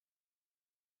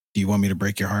 Do you want me to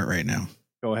break your heart right now?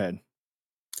 Go ahead.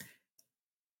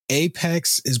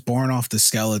 Apex is born off the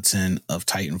skeleton of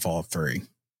Titanfall 3.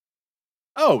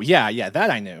 Oh, yeah,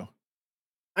 that I knew.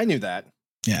 I knew that.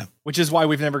 Yeah. Which is why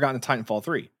we've never gotten to Titanfall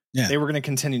 3. Yeah. They were going to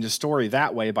continue the story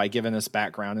that way by giving us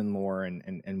background and lore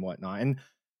and whatnot. And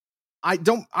I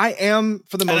am,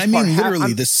 for the most part,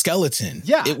 literally the skeleton.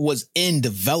 Yeah. It was in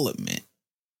development.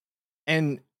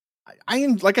 And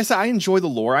like I said, I enjoy the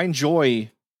lore. I enjoy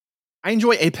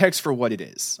Apex for what it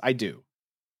is. I do.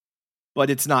 But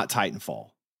it's not Titanfall.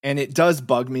 And it does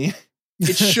bug me.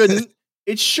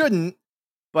 It shouldn't,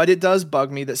 but it does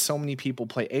bug me that so many people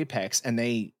play Apex and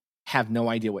they have no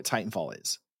idea what Titanfall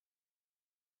is.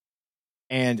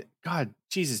 And God,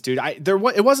 Jesus, dude,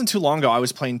 it wasn't too long ago I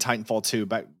was playing Titanfall 2,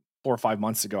 back 4 or 5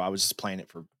 months ago. I was just playing it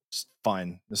for just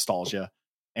fun, nostalgia.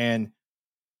 And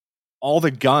all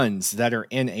the guns that are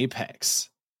in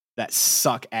Apex that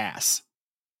suck ass.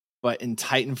 But in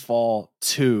Titanfall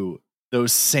 2,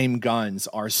 those same guns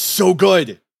are so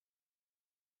good.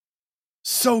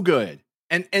 So good.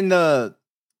 And the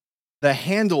the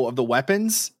handle of the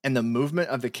weapons and the movement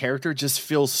of the character just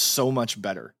feels so much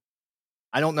better.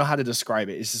 I don't know how to describe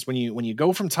it. It's just when you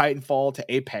go from Titanfall to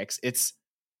Apex,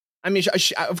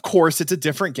 of course, it's a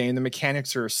different game. The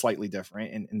mechanics are slightly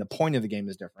different, and the point of the game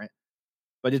is different.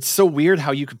 But it's so weird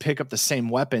how you could pick up the same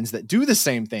weapons that do the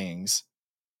same things,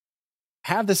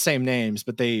 have the same names,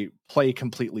 but they play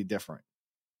completely different.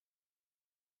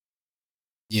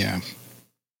 Yeah.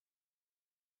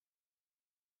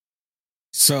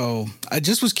 So I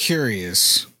just was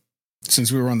curious,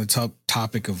 since we were on the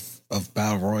topic of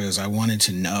Battle Royals, I wanted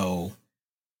to know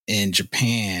in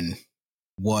Japan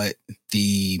what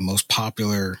the most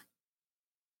popular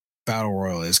Battle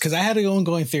Royal is. Because I had an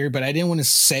ongoing theory, but I didn't want to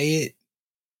say it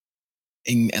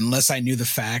unless I knew the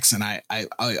facts. And I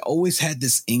always had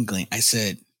this inkling. I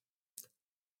said,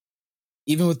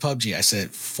 even with PUBG, I said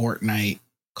Fortnite,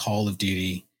 Call of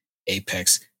Duty,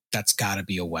 Apex, that's got to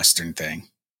be a Western thing.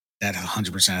 That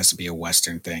 100% has to be a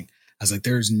Western thing. I was like,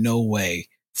 there's no way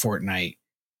Fortnite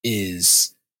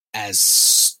is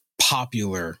as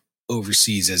popular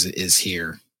overseas as it is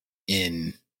here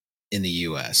in the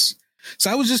US.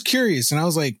 So I was just curious, and I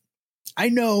was like, I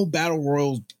know Battle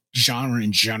Royale genre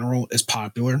in general is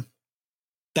popular.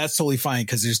 That's totally fine,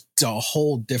 because there's a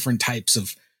whole different types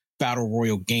of Battle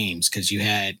Royale games, because you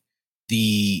had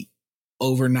the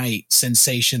overnight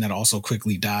sensation that also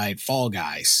quickly died, Fall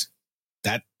Guys.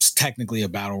 That's technically a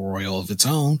Battle Royale of its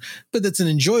own, but that's an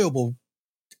enjoyable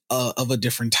of a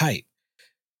different type.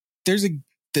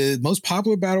 The most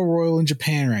popular Battle Royale in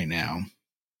Japan right now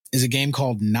is a game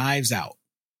called Knives Out.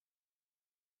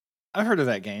 I've heard of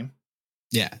that game.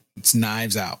 Yeah, it's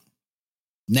Knives Out.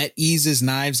 NetEase's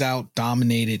Knives Out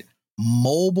dominated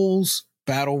mobile's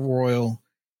Battle Royale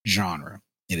genre.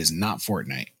 It is not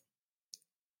Fortnite.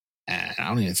 And I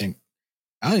don't even think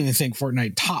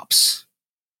Fortnite tops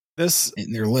this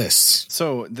in their lists.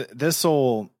 So this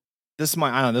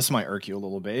might irk you a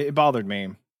little bit. It bothered me.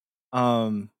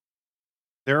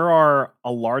 There are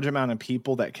a large amount of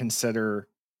people that consider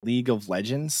League of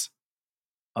Legends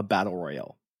a battle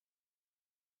royale,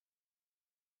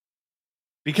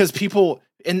 because people,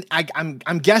 and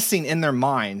I'm guessing in their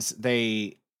minds,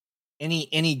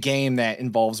 any game that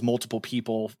involves multiple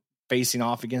people facing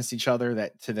off against each other,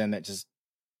 that to them that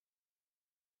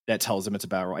tells them it's a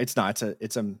battle royale. It's not.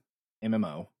 It's a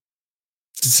MMO.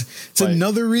 It's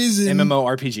another reason.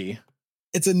 MMORPG.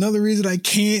 It's another reason I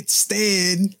can't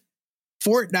stand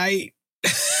Fortnite.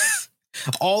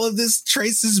 All of this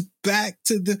traces back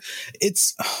to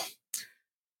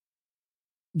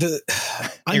You're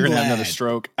gonna have another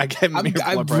stroke. I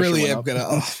really am gonna.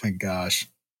 Oh my gosh.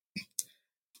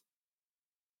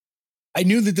 I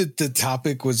knew that the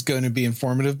topic was going to be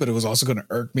informative, but it was also going to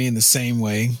irk me in the same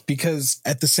way, because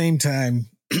at the same time,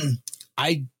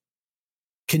 I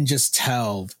can just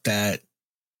tell that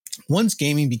once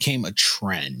gaming became a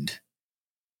trend,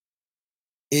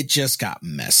 it just got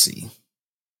messy.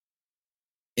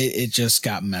 It just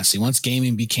got messy. Once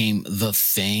gaming became the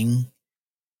thing,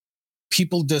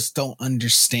 people just don't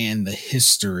understand the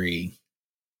history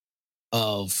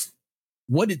of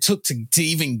what it took to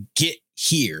even get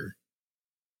here.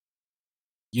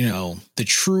 You know, the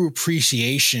true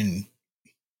appreciation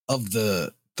of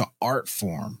the art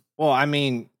form. Well, I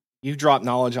mean, you dropped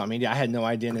knowledge on me. I had no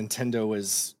idea Nintendo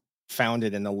was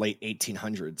founded in the late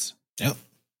 1800s. Yep.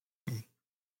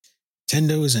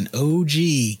 Nintendo is an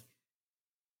OG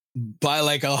by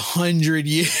like 100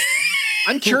 years.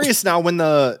 I'm curious now when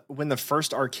the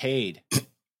first arcade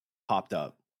popped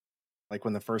up, like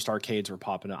when the first arcades were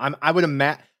popping up. I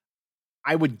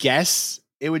would guess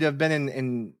it would have been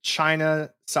in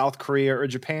China, South Korea, or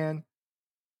Japan.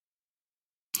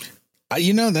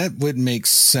 That would make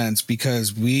sense,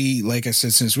 because we, like I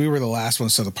said, since we were the last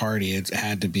ones to the party, it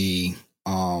had to be.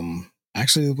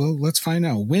 Actually, well, let's find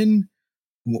out when.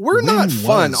 We're not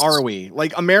fun, are we?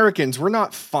 Like Americans, we're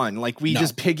not fun. Like we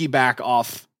just piggyback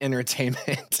off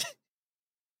entertainment.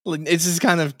 Like it's just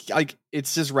kind of like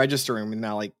it's just registering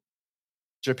now. Like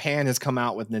Japan has come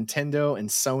out with Nintendo and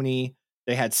Sony.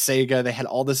 They had Sega. They had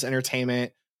all this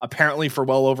entertainment apparently for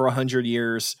well over 100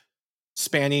 years,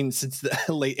 spanning since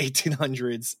the late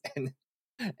 1800s, and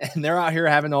they're out here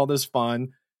having all this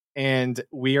fun, and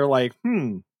we are like,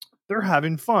 they're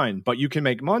having fun, but you can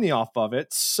make money off of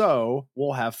it, so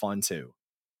we'll have fun too.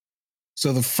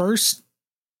 So the first,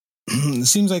 it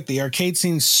seems like the arcade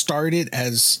scene started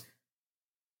as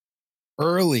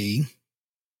early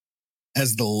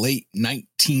as the late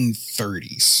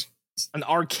 1930s. An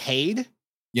arcade?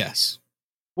 Yes.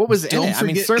 What was in it? I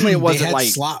mean, certainly it wasn't like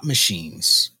slot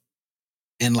machines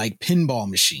and like pinball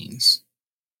machines.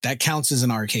 That counts as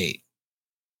an arcade.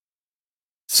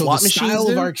 So the style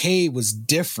of arcade was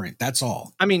different. That's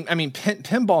all. I mean,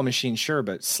 pinball machines, sure,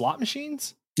 but slot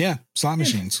machines? Yeah, slot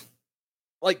machines.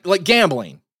 Like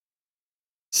gambling.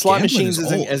 Slot machines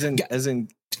as in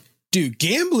dude,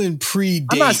 gambling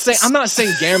predates. I'm not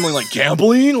saying gambling like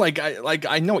gambling. Like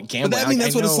I know what gambling. But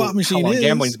that's what a slot machine is.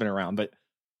 Gambling's been around, but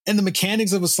the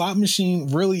mechanics of a slot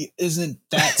machine really isn't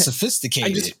that sophisticated.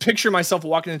 I just picture myself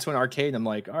walking into an arcade and I'm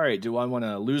like, all right, do I want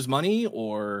to lose money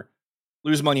or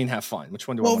lose money and have fun? Which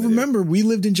one do I want to do? Well, remember, we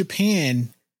lived in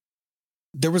Japan.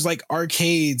 There was like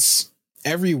arcades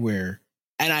everywhere.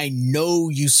 And I know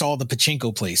you saw the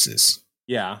pachinko places.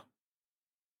 Yeah.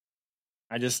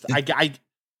 I guess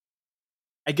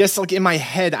like in my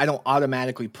head, I don't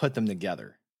automatically put them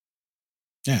together.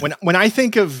 Yeah. When I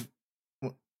think of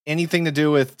anything to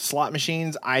do with slot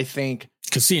machines, I think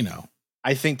casino.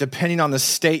 I think depending on the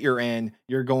state you're in,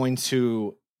 you're going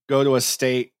to go to a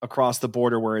state across the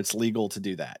border where it's legal to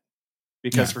do that.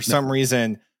 Because for some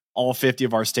reason, all 50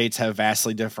 of our states have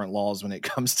vastly different laws when it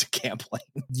comes to gambling.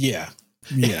 Yeah.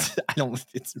 Yeah.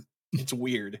 It's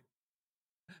weird.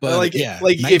 But like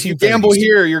if you gamble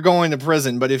here, you're going to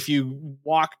prison. But if you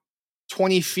walk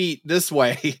 20 feet this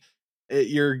way,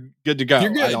 you're good to go.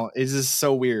 You're good. It's just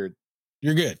so weird.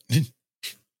 You're good.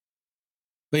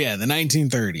 But yeah, the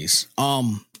 1930s.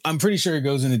 I'm pretty sure it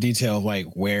goes into detail of like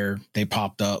where they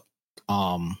popped up.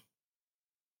 But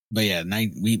yeah,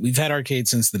 we've had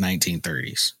arcades since the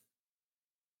 1930s.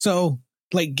 So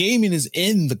like gaming is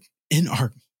in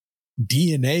our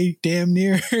DNA damn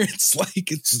near. It's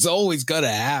like it's always gonna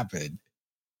happen.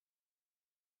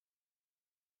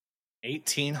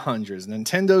 1800s.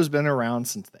 Nintendo's been around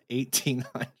since the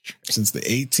 1800s. Since the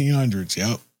 1800s,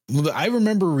 yep. Well, I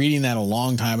remember reading that a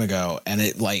long time ago, and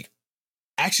it like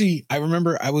actually I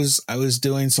remember I was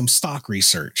doing some stock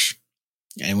research,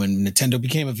 and when Nintendo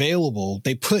became available,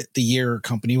 they put the year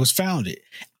company was founded.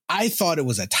 I thought it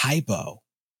was a typo.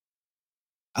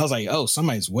 I was like, oh,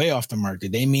 somebody's way off the mark.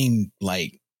 Did they mean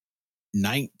like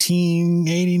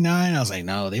 1989? I was like,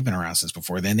 no, they've been around since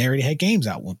before then. They already had games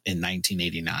out in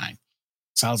 1989.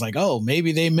 So I was like, oh,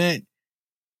 maybe they meant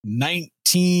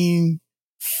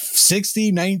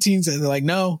 1960, 19. They're like,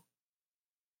 no,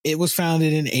 it was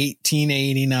founded in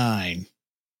 1889.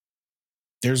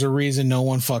 There's a reason no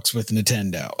one fucks with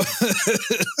Nintendo.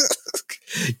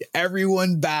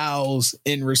 Everyone bows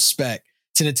in respect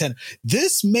to Nintendo.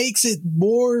 This makes it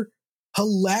more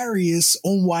hilarious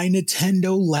on why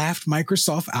Nintendo laughed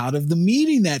Microsoft out of the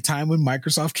meeting that time when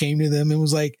Microsoft came to them and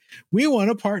was like, we want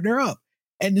to partner up.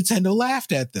 And Nintendo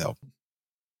laughed at them.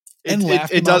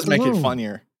 It does make it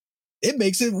funnier. It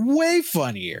makes it way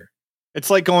funnier. It's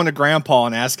like going to grandpa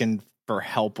and asking for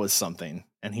help with something.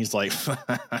 And he's like,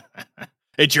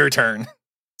 it's your turn.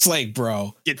 It's like,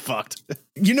 bro, get fucked.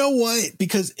 You know what?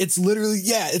 Because it's literally,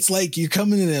 it's like you're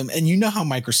coming to them and you know how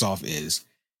Microsoft is.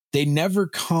 They never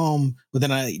come with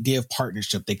an idea of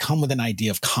partnership. They come with an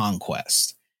idea of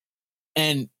conquest.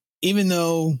 And even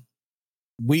though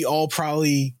we all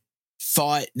probably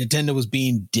thought Nintendo was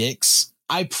being dicks,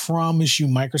 I promise you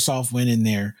Microsoft went in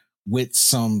there with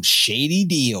some shady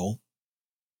deal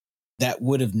that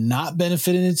would have not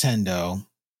benefited Nintendo.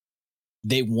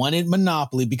 They wanted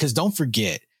monopoly because don't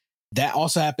forget, that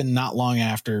also happened not long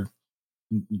after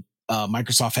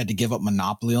Microsoft had to give up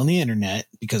monopoly on the internet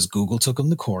because Google took them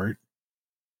to court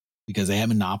because they had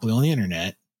monopoly on the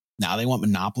internet. Now they want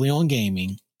monopoly on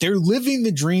gaming. They're living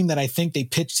the dream that I think they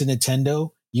pitched to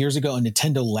Nintendo years ago, and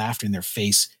Nintendo laughed in their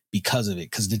face because of it.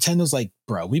 Because Nintendo's like,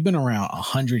 bro, we've been around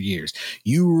 100 years.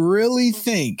 You really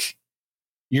think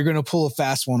you're going to pull a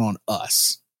fast one on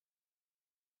us?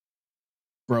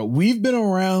 Bro, we've been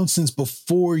around since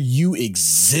before you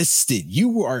existed.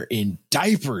 You are in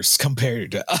diapers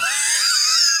compared to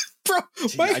us. Bro,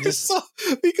 Microsoft,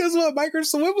 because what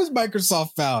Microsoft, when was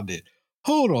Microsoft founded?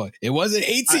 Hold on. It wasn't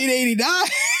 1889.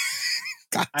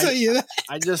 I'll tell you that.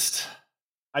 I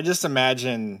just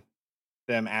imagine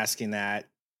them asking that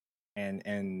and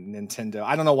Nintendo.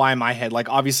 I don't know why in my head, like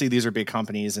obviously these are big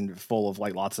companies and full of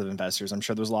like lots of investors. I'm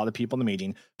sure there's a lot of people in the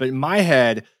meeting, but in my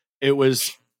head, it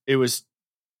was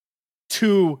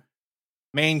two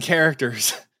main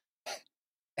characters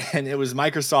and it was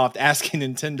Microsoft asking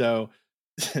Nintendo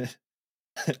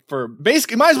for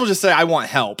basically, might as well just say, I want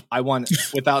help.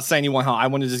 Without saying you want help, I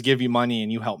want to just give you money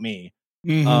and you help me.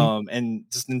 Mm-hmm. And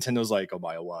just Nintendo's like, oh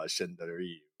my God, shouldn't are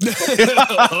you?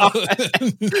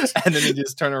 And then they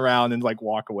just turn around and like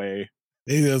walk away.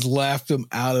 They just laughed them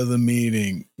out of the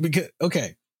meeting because,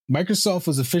 okay, Microsoft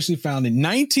was officially founded in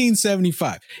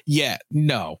 1975. Yeah,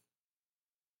 no.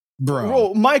 Bro,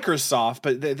 well, Microsoft,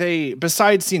 but they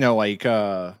besides like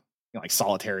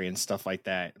solitary and stuff like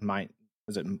that.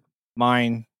 Was it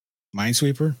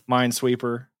Minesweeper,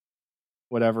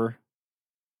 whatever.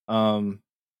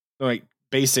 Like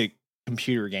basic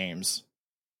computer games.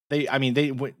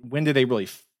 When did they really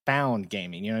found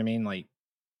gaming? You know what I mean? Like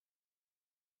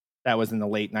that was in the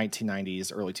late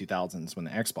 1990s, early 2000s when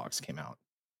the Xbox came out.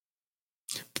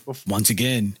 Once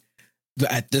again,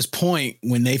 at this point,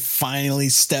 when they finally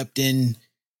stepped in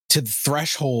to the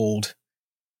threshold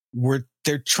where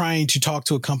they're trying to talk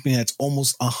to a company that's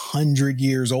almost 100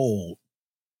 years old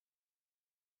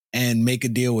and make a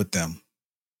deal with them.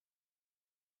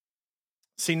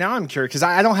 See, now I'm curious because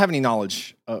I don't have any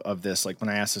knowledge of this. Like when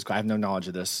I asked this, I have no knowledge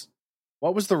of this.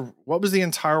 What was the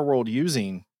entire world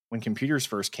using when computers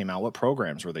first came out? What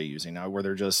programs were they using? Now, were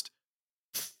there just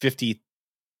 50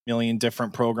 million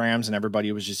different programs and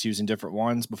everybody was just using different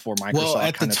ones before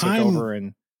Microsoft kind of took over?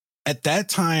 And at that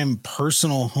time,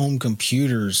 personal home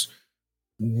computers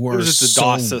were it was just a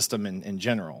DOS system in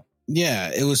general.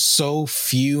 Yeah, it was so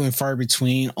few and far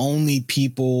between. Only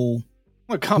people.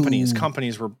 Well,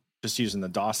 companies were just using the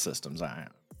DOS systems.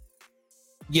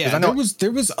 Yeah,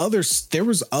 there was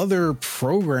other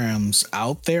programs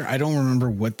out there. I don't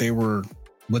remember what they were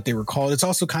called. It's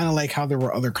also kind of like how there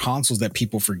were other consoles that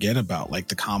people forget about, like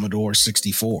the Commodore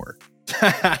 64.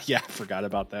 Yeah, I forgot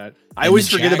about that. I always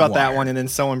forget about that one, and then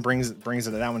someone brings it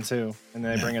to that one too, and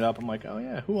then they bring it up. I'm like, oh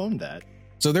yeah, who owned that?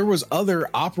 So there was other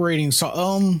operating.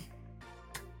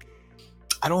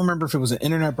 I don't remember if it was an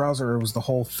internet browser or it was the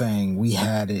whole thing. We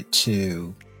had it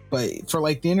too, but for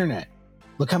like the internet,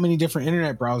 look how many different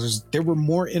internet browsers. There were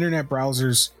more internet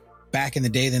browsers back in the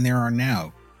day than there are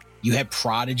now. You had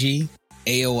Prodigy,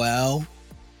 AOL,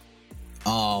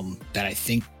 that I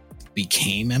think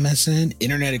became MSN,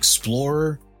 Internet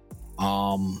Explorer,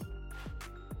 Netscape,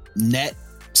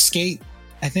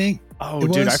 I think. Oh,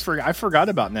 dude, I forgot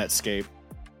about Netscape.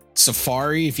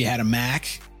 Safari, if you had a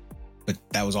Mac, but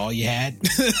that was all you had.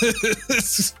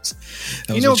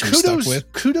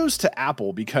 Kudos to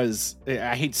Apple, because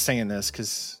I hate saying this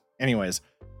because they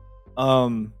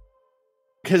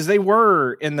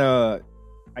were in the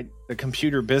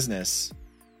computer business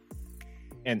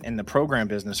and the program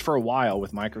business for a while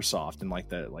with Microsoft in like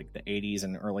the 80s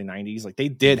and early 90s. Like they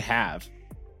did have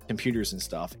computers and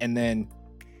stuff, and then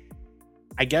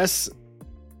I guess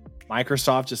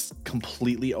Microsoft just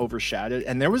completely overshadowed,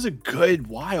 and there was a good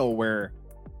while where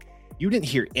you didn't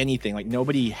hear anything. Like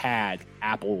nobody had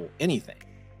Apple anything.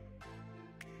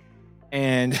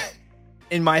 And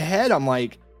in my head, I'm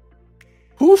like,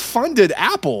 who funded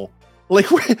Apple?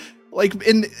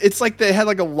 It's like they had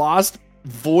like a lost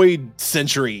void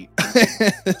century.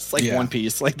 It's like One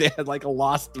Piece. Like they had like a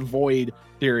lost void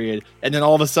period. And then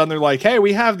all of a sudden they're like, hey,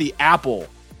 we have the Apple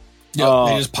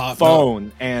they just popped phone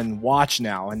up and watch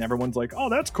now. And everyone's like, oh,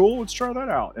 that's cool. Let's try that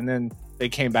out. And then they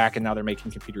came back and now they're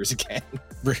making computers again.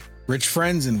 Rich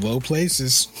friends in low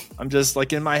places. I'm just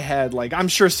like in my head, like I'm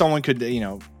sure someone could,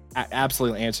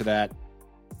 absolutely answer that.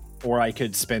 Or I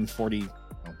could spend 40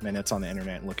 minutes on the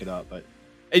internet and look it up. But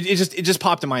it just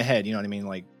popped in my head. You know what I mean?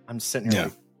 Like I'm sitting here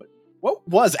like, what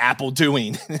was Apple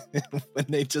doing when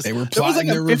they were plotting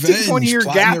their revenge, 15-20 year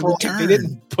gap where they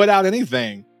didn't put out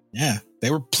anything. Yeah, they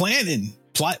were planning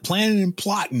and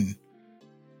plotting,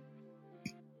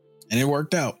 and it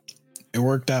worked out.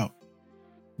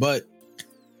 But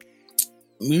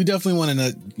we definitely want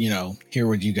to, hear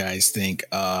what you guys think.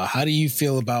 How do you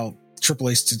feel about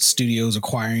AAA studios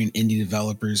acquiring indie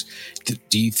developers?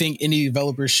 Do you think indie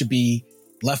developers should be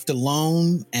left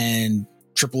alone and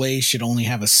AAA should only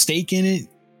have a stake in it?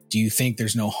 Do you think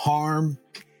there's no harm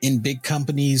in big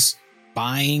companies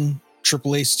buying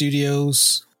AAA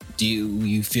studios? Do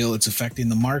you feel it's affecting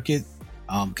the market?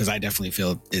 Because I definitely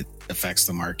feel it affects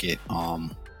the market.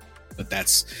 But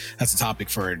that's a topic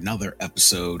for another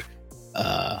episode.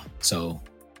 So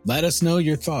let us know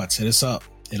your thoughts. Hit us up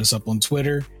on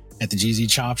Twitter at the GZ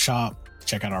Chop Shop.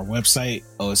 Check out our website,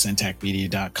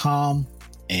 osntechmedia.com.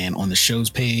 And on the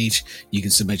show's page, you can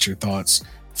submit your thoughts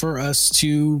for us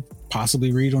to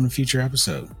possibly read on a future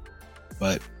episode.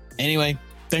 But anyway,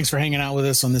 thanks for hanging out with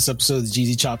us on this episode of the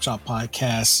GZ Chop Shop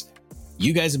podcast.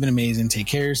 You guys have been amazing. Take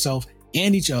care of yourself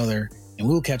and each other, and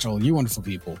we'll catch all you wonderful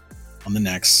people on the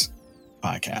next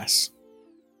podcast.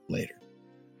 Later.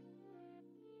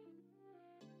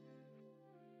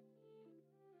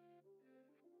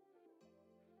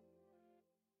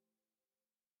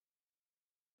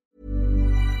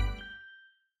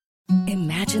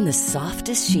 Imagine the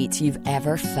softest sheets you've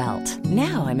ever felt.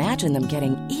 Now imagine them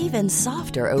getting even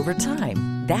softer over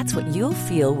time. That's what you'll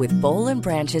feel with Boll &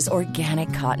 Branch's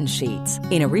organic cotton sheets.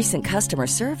 In a recent customer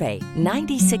survey,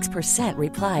 96%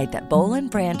 replied that Boll &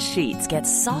 Branch sheets get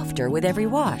softer with every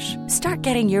wash. Start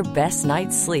getting your best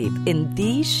night's sleep in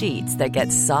these sheets that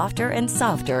get softer and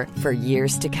softer for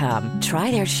years to come.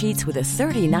 Try their sheets with a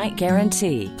 30-night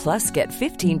guarantee. Plus, get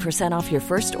 15% off your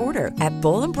first order at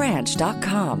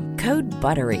bollandbranch.com. Code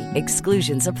BUTTERY.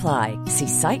 Exclusions apply. See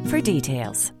site for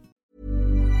details.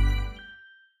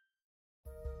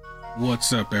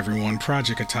 What's up, everyone?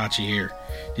 Project Itachi here.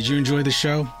 Did you enjoy the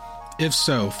show? If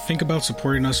so, think about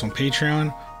supporting us on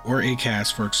Patreon or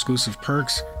Acast for exclusive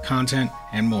perks, content,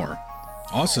 and more.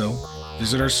 Also,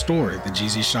 visit our store at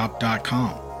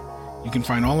thegzshop.com. You can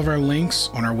find all of our links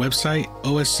on our website,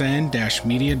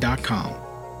 osn-media.com.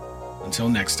 Until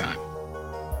next time.